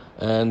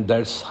 and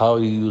that's how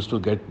he used to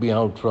get me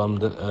out from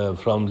the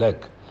from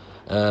leg,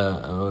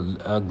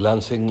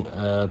 glancing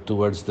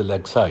towards the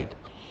leg side.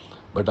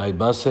 But I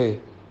must say,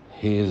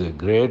 he is a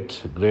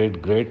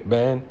great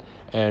man,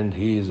 and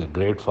he is a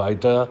great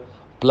fighter.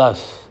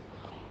 Plus,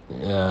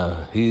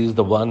 he is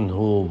the one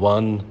who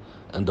won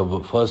the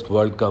first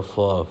World Cup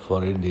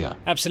for India.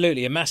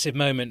 Absolutely, a massive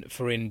moment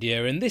for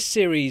India. And this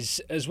series,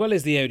 as well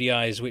as the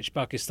ODIs, which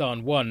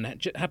Pakistan won,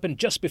 happened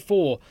just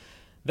before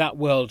that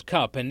World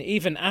Cup. And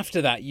even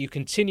after that, you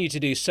continue to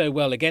do so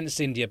well against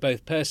India,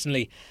 both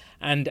personally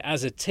and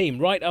as a team,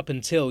 right up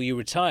until you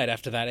retired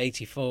after that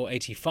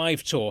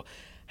 84-85 tour.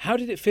 How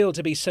did it feel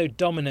to be so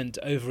dominant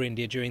over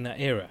India during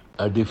that era?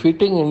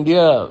 Defeating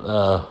India,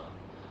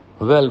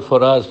 well,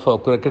 for us, for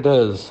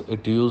cricketers,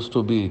 it used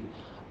to be,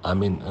 I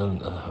mean,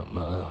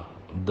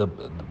 the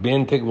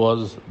main thing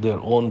was their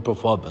own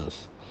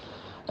performance.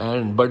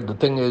 But the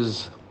thing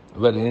is,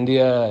 when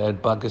India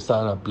and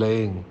Pakistan are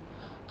playing,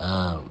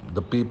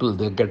 the people,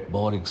 they get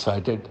more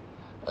excited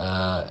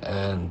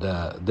and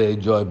they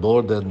enjoy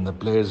more than the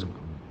players.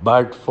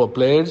 But for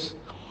players,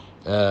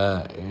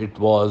 it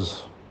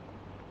was,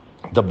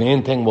 the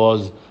main thing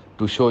was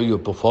to show your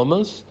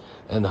performance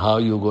and how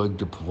you're going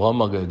to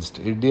perform against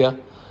India.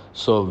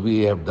 So we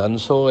have done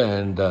so,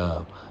 and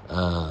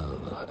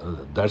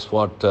that's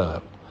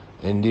what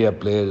Indian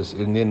players,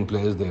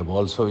 they have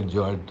also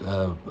enjoyed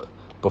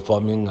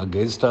performing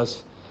against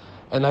us.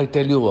 And I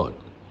tell you what,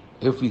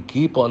 if we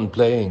keep on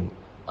playing,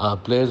 our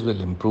players will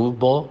improve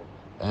more,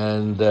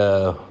 and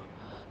that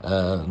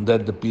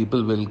the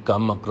people will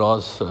come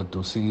across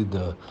to see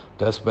the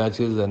test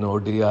matches and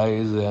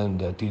ODIs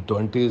and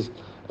T20s.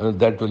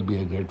 That will be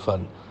a great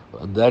fun.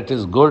 That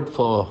is good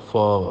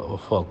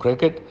for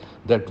cricket,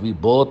 that we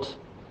both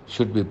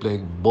should be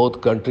playing,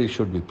 both countries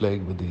should be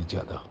playing with each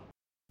other.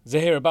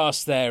 Zaheer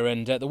Abbas there,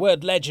 and the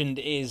word legend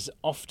is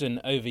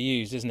often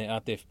overused, isn't it,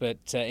 Atif?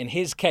 But in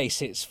his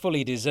case, it's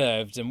fully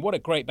deserved. And what a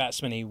great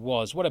batsman he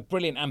was. What a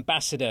brilliant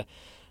ambassador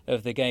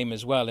of the game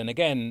as well. And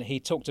again, he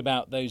talked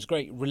about those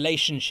great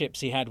relationships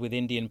he had with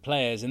Indian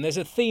players. And there's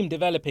a theme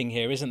developing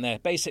here, isn't there?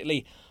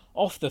 Basically,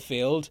 off the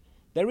field,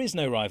 there is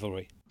no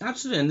rivalry.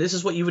 Absolutely, and this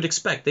is what you would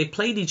expect. They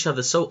played each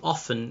other so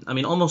often, I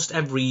mean, almost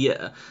every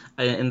year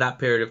in that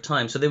period of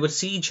time. So they would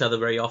see each other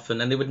very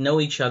often, and they would know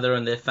each other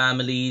and their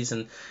families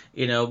and,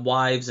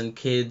 wives and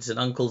kids and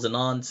uncles and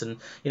aunts. And,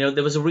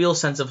 there was a real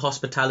sense of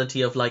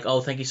hospitality of like,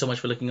 oh, thank you so much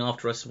for looking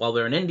after us while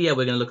we're in India.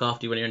 We're going to look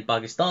after you when you're in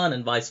Pakistan,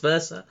 and vice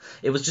versa.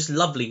 It was just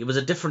lovely. It was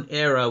a different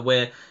era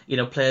where,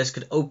 players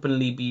could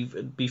openly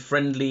be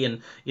friendly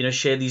and,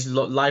 share these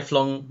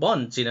lifelong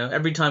bonds.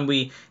 Every time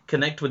we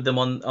connect with them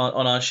on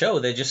our show,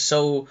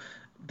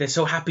 they're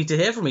so happy to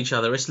hear from each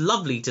other. It's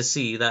lovely to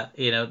see that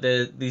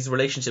these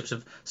relationships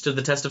have stood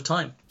the test of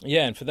time.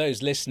 Yeah, and for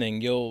those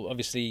listening, you'll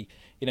obviously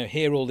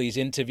hear all these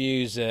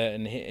interviews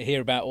and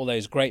hear about all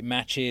those great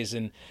matches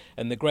and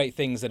the great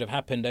things that have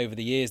happened over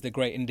the years, the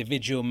great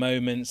individual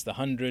moments, the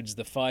hundreds,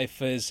 the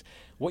fifers.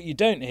 What you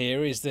don't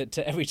hear is that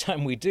every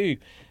time we do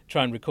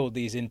try and record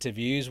these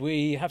interviews,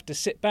 we have to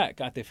sit back,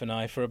 Atif and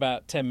I, for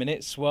about 10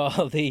 minutes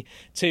while the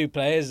two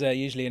players,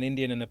 usually an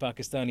Indian and a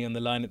Pakistani on the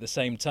line at the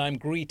same time,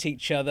 greet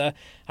each other,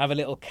 have a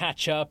little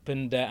catch up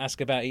and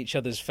ask about each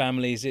other's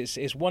families.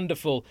 It's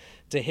wonderful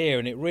to hear,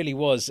 and it really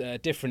was a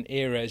different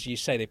era, as you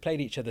say. They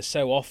played each other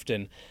so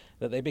often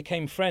that they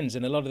became friends,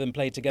 and a lot of them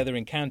played together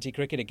in county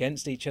cricket,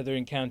 against each other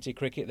in county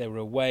cricket. They were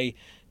away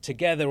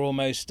together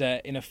almost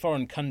in a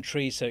foreign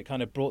country, so it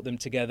kind of brought them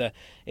together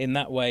in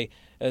that way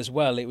as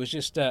well. It was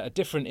just a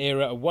different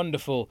era, a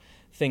wonderful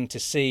thing to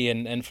see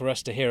and for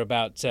us to hear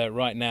about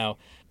right now.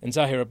 And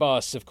Zahir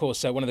Abbas, of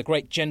course, one of the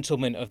great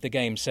gentlemen of the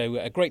game, so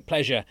a great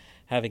pleasure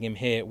having him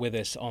here with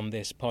us on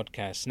this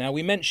podcast. Now,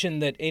 we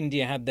mentioned that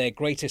India had their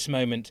greatest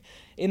moment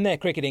in their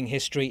cricketing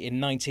history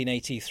in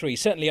 1983.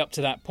 Certainly up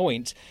to that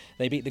point,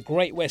 they beat the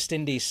great West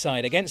Indies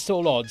side against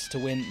all odds to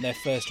win their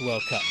first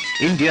World Cup.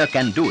 India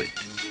can do it.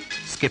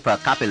 Skipper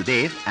Kapil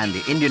Dev and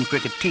the Indian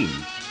cricket team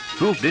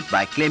proved it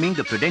by claiming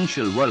the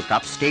Prudential World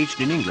Cup staged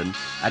in England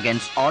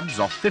against odds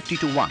of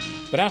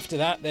 50-1. But after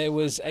that, there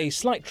was a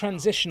slight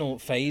transitional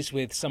phase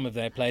with some of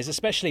their players,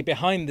 especially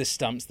behind the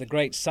stumps. The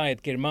great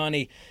Syed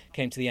Kirmani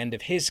came to the end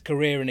of his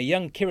career, and a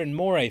young Kiran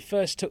More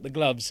first took the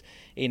gloves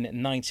in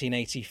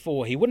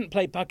 1984. He wouldn't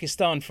play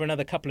Pakistan for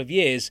another couple of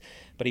years,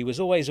 but he was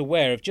always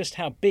aware of just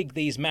how big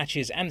these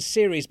matches and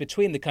series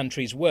between the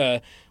countries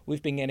were.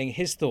 We've been getting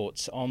his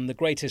thoughts on the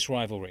greatest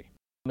rivalry.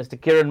 Mr.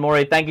 Kiran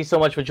More, thank you so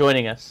much for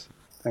joining us.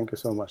 Thank you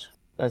so much.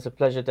 It's a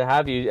pleasure to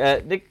have you.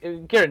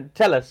 Kiran,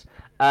 tell us,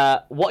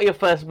 what are your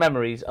first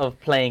memories of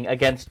playing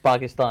against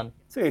Pakistan?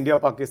 So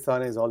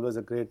India-Pakistan is always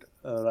a great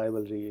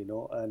rivalry,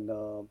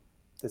 and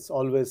it's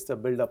always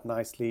built up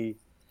nicely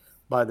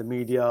by the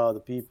media, the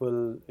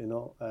people,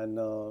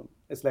 and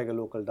it's like a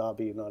local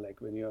derby,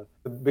 like when you're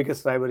the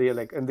biggest rivalry,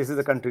 and this is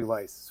a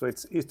country-wise, so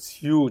it's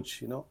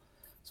huge,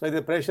 So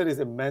the pressure is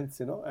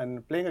immense,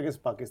 and playing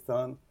against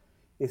Pakistan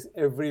is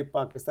every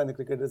Pakistani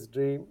cricketer's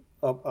dream,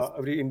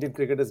 every Indian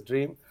cricketer's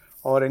dream,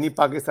 or any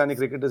Pakistani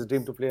cricketer's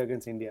dream to play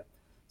against India.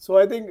 So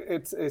I think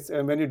it's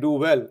when you do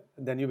well,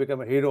 then you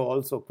become a hero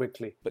also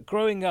quickly. But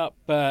growing up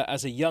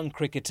as a young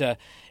cricketer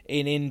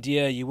in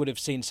India, you would have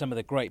seen some of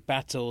the great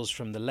battles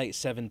from the late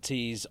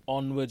 70s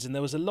onwards, and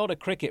there was a lot of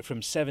cricket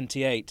from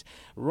 78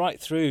 right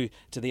through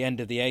to the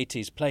end of the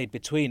 80s played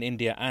between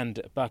India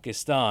and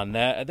Pakistan.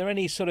 Are there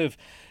any sort of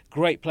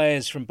great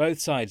players from both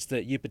sides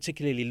that you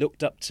particularly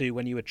looked up to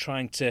when you were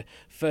trying to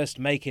first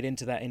make it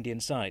into that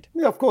Indian side?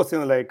 Yeah, of course,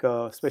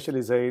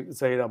 especially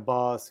Zahir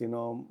Abbas,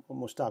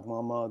 Mushtaq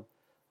Mohammad,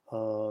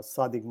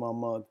 Sadiq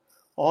Mohammad,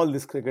 all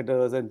these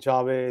cricketers, and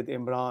Javed,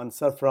 Imran,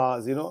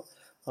 Sarfraz,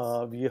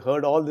 we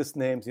heard all these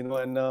names, and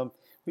we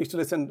used to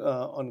listen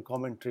on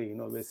commentary,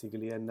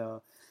 basically, and we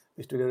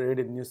used to read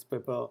in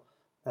newspaper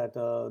that,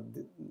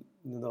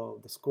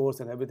 the scores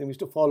and everything, we used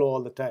to follow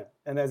all the time.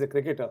 And as a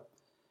cricketer,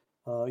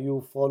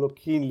 you follow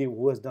keenly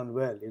who has done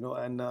well,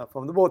 and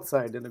from the both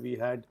sides, we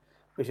had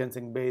Vishen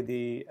Singh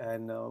Bedi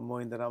and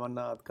Mohinder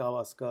Ramannath,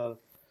 Gavaskar,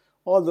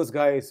 all those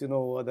guys, the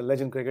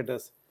legend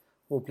cricketers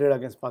who played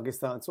against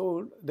Pakistan.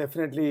 So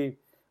definitely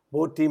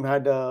both team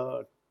had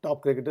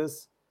top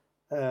cricketers,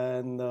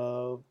 and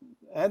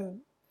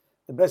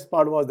the best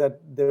part was that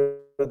they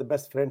were the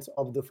best friends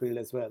of the field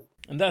as well.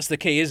 And that's the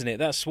key, isn't it?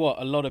 That's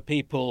what a lot of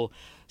people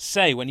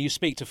say when you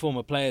speak to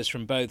former players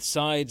from both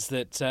sides,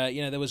 that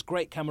there was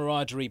great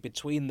camaraderie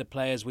between the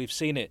players. We've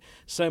seen it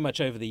so much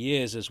over the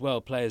years as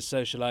well, players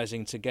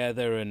socialising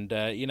together, and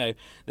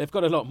they've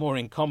got a lot more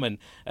in common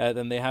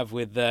than they have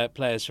with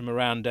players from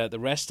around the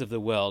rest of the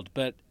world.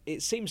 But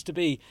it seems to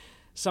be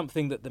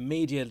something that the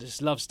media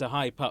just loves to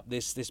hype up,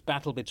 this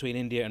battle between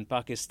India and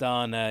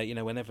Pakistan.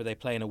 Whenever they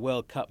play in a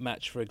World Cup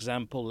match, for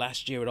example,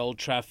 last year at Old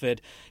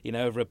Trafford,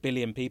 over 1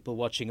 billion people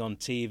watching on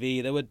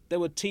TV. There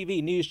were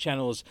TV news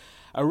channels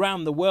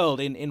around the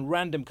world in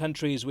random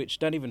countries which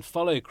don't even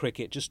follow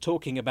cricket, just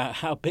talking about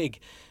how big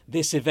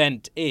this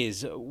event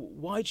is.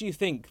 Why do you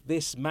think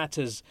this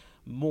matters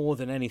more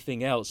than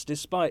anything else,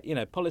 despite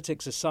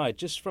politics aside,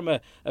 just from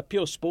a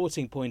pure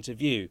sporting point of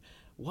view?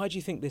 Why do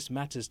you think this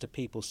matters to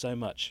people so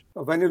much?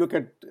 When you look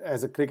at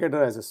as a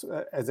cricketer, as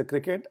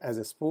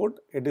a sport,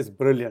 it is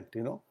brilliant,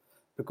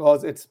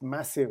 because it's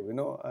massive,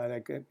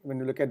 like when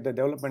you look at the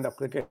development of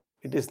cricket,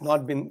 it has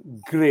not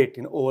been great,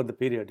 over the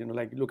period,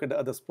 like look at the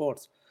other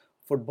sports,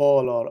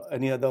 football or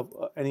any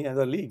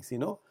other leagues,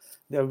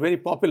 they are very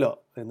popular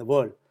in the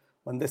world.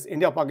 When this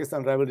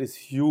India-Pakistan rivalry is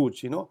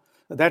huge,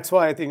 that's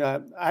why I think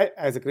I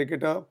as a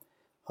cricketer,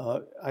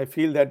 I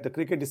feel that the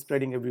cricket is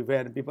spreading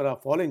everywhere and people are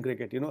following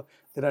cricket.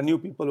 There are new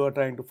people who are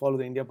trying to follow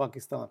the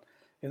India-Pakistan.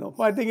 But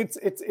I think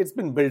it's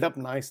been built up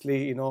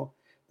nicely. The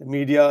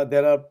media,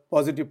 there are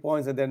positive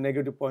points and there are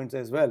negative points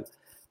as well.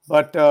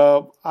 But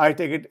I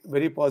take it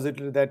very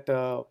positively that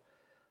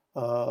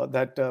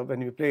when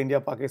we play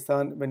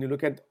India-Pakistan, when you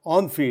look at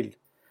on field,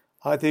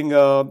 I think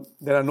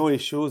there are no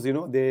issues.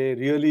 They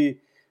really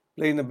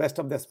play in the best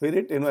of their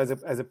spirit.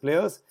 As a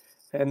players.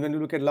 And when you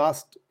look at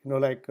last,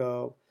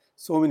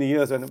 so many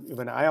years,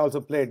 when I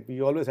also played,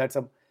 we always had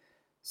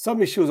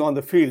some issues on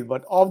the field,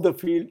 but off the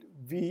field,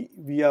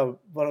 we are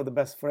one of the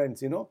best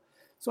friends,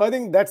 So I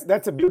think that's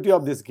the beauty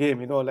of this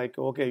game,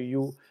 okay,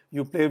 you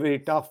play very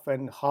tough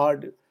and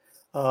hard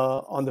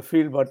on the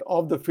field, but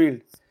off the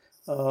field,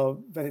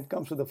 when it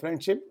comes to the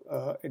friendship,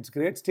 it's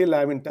great. Still,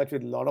 I'm in touch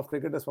with a lot of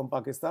cricketers from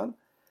Pakistan,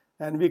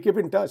 and we keep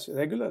in touch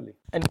regularly.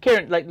 And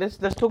Kieran, like let's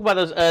talk about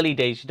those early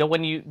days. You know,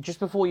 when you just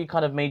before you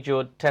kind of made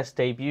your Test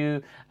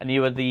debut, and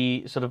you were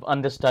the sort of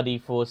understudy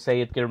for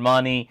Syed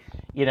Girmani.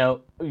 You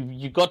know,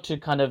 you got to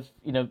kind of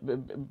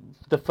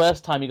the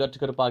first time you got to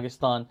go to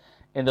Pakistan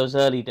in those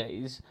early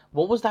days.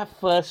 What was that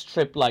first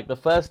trip like?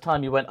 The first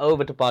time you went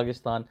over to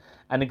Pakistan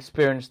and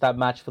experienced that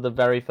match for the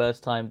very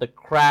first time. The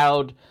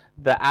crowd,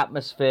 the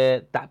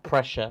atmosphere, that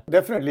pressure.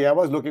 Definitely, I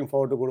was looking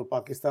forward to go to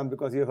Pakistan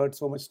because you heard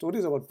so much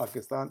stories about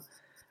Pakistan.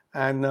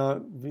 And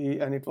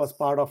it was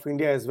part of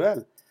India as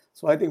well.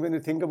 So I think when you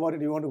think about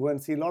it, you want to go and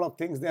see a lot of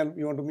things there.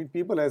 You want to meet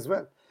people as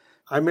well.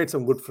 I made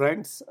some good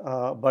friends,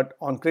 but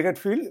on cricket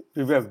field,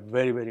 we were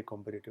very, very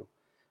competitive.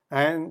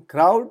 And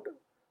crowd,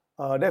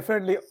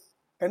 definitely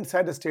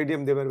inside the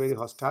stadium, they were very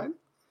hostile.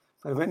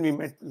 And when we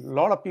met a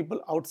lot of people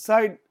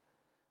outside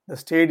the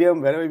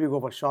stadium, wherever we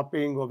go for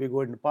shopping or we go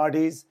into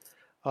parties,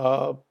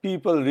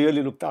 people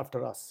really looked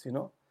after us,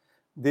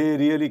 They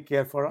really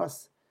care for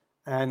us.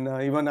 And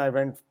even I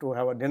went to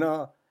have a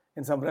dinner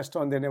in some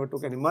restaurant. They never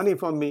took any money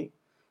from me.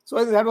 So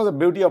I think that was the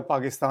beauty of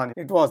Pakistan.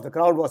 The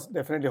crowd was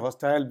definitely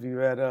hostile. We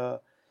were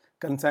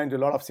consigned to a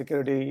lot of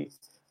security.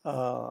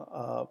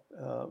 Were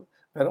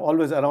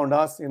always around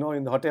us, in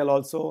the hotel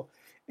also.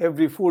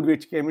 Every food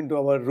which came into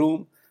our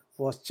room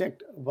was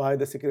checked by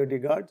the security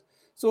guards.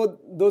 So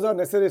those are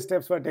necessary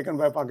steps were taken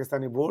by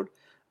Pakistani board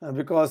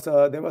because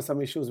there were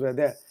some issues were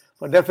there.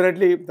 But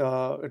definitely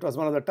it was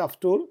one of the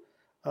tough tours.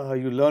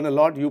 You learn a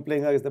lot. You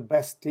playing against the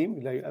best team.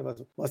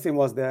 Wasim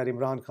was there,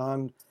 Imran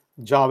Khan,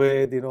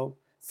 Javed,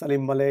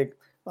 Salim Malik,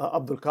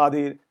 Abdul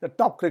Qadir, the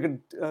top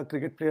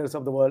cricket players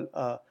of the world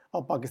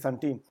of Pakistan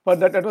team. But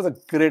that was a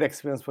great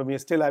experience for me.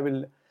 Still, I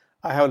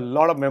have a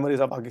lot of memories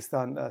of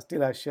Pakistan.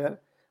 Still, I share.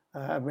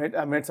 I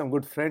made some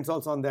good friends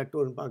also on that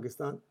tour in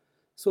Pakistan.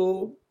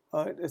 So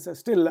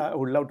still, I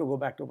would love to go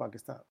back to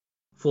Pakistan.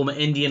 Former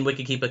Indian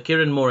wicketkeeper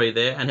Kiran More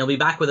there, and he'll be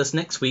back with us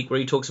next week where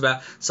he talks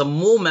about some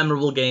more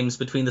memorable games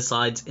between the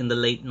sides in the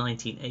late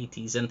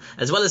 1980s. And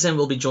as well as him,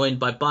 we'll be joined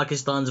by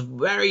Pakistan's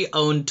very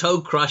own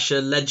toe crusher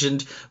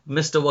legend,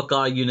 Mr.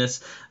 Waqar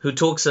Younis, who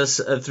talks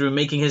us through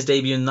making his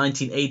debut in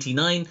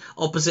 1989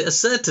 opposite a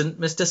certain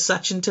Mr.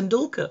 Sachin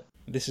Tendulkar.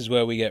 This is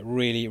where we get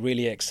really,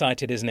 really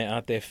excited, isn't it,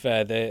 Atif?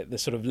 The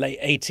sort of late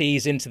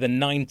 80s into the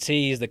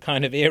 90s, the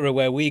kind of era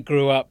where we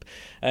grew up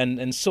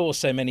and saw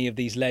so many of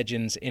these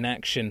legends in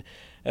action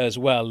as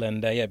well.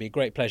 And it'd be a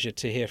great pleasure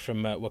to hear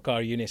from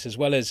Waqar Younis, as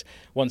well as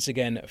once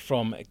again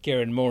from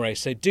Kiran More.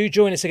 So do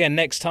join us again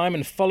next time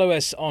and follow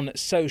us on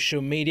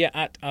social media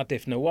at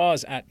Atif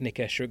Nawaz, at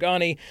Nikesh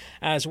Ragani,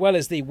 as well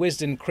as the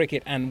Wisden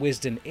Cricket and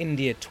Wisden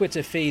India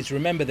Twitter feeds.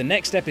 Remember, the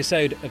next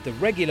episode of the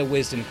regular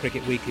Wisden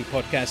Cricket Weekly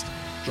podcast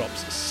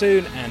drops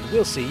soon, and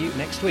we'll see you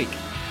next week.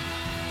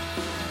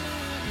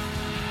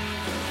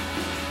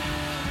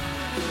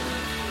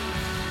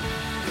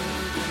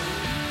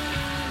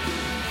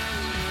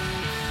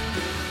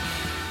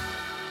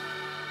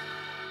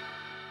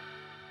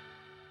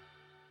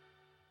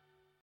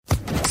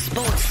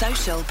 Sports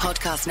Social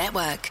Podcast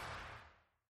Network.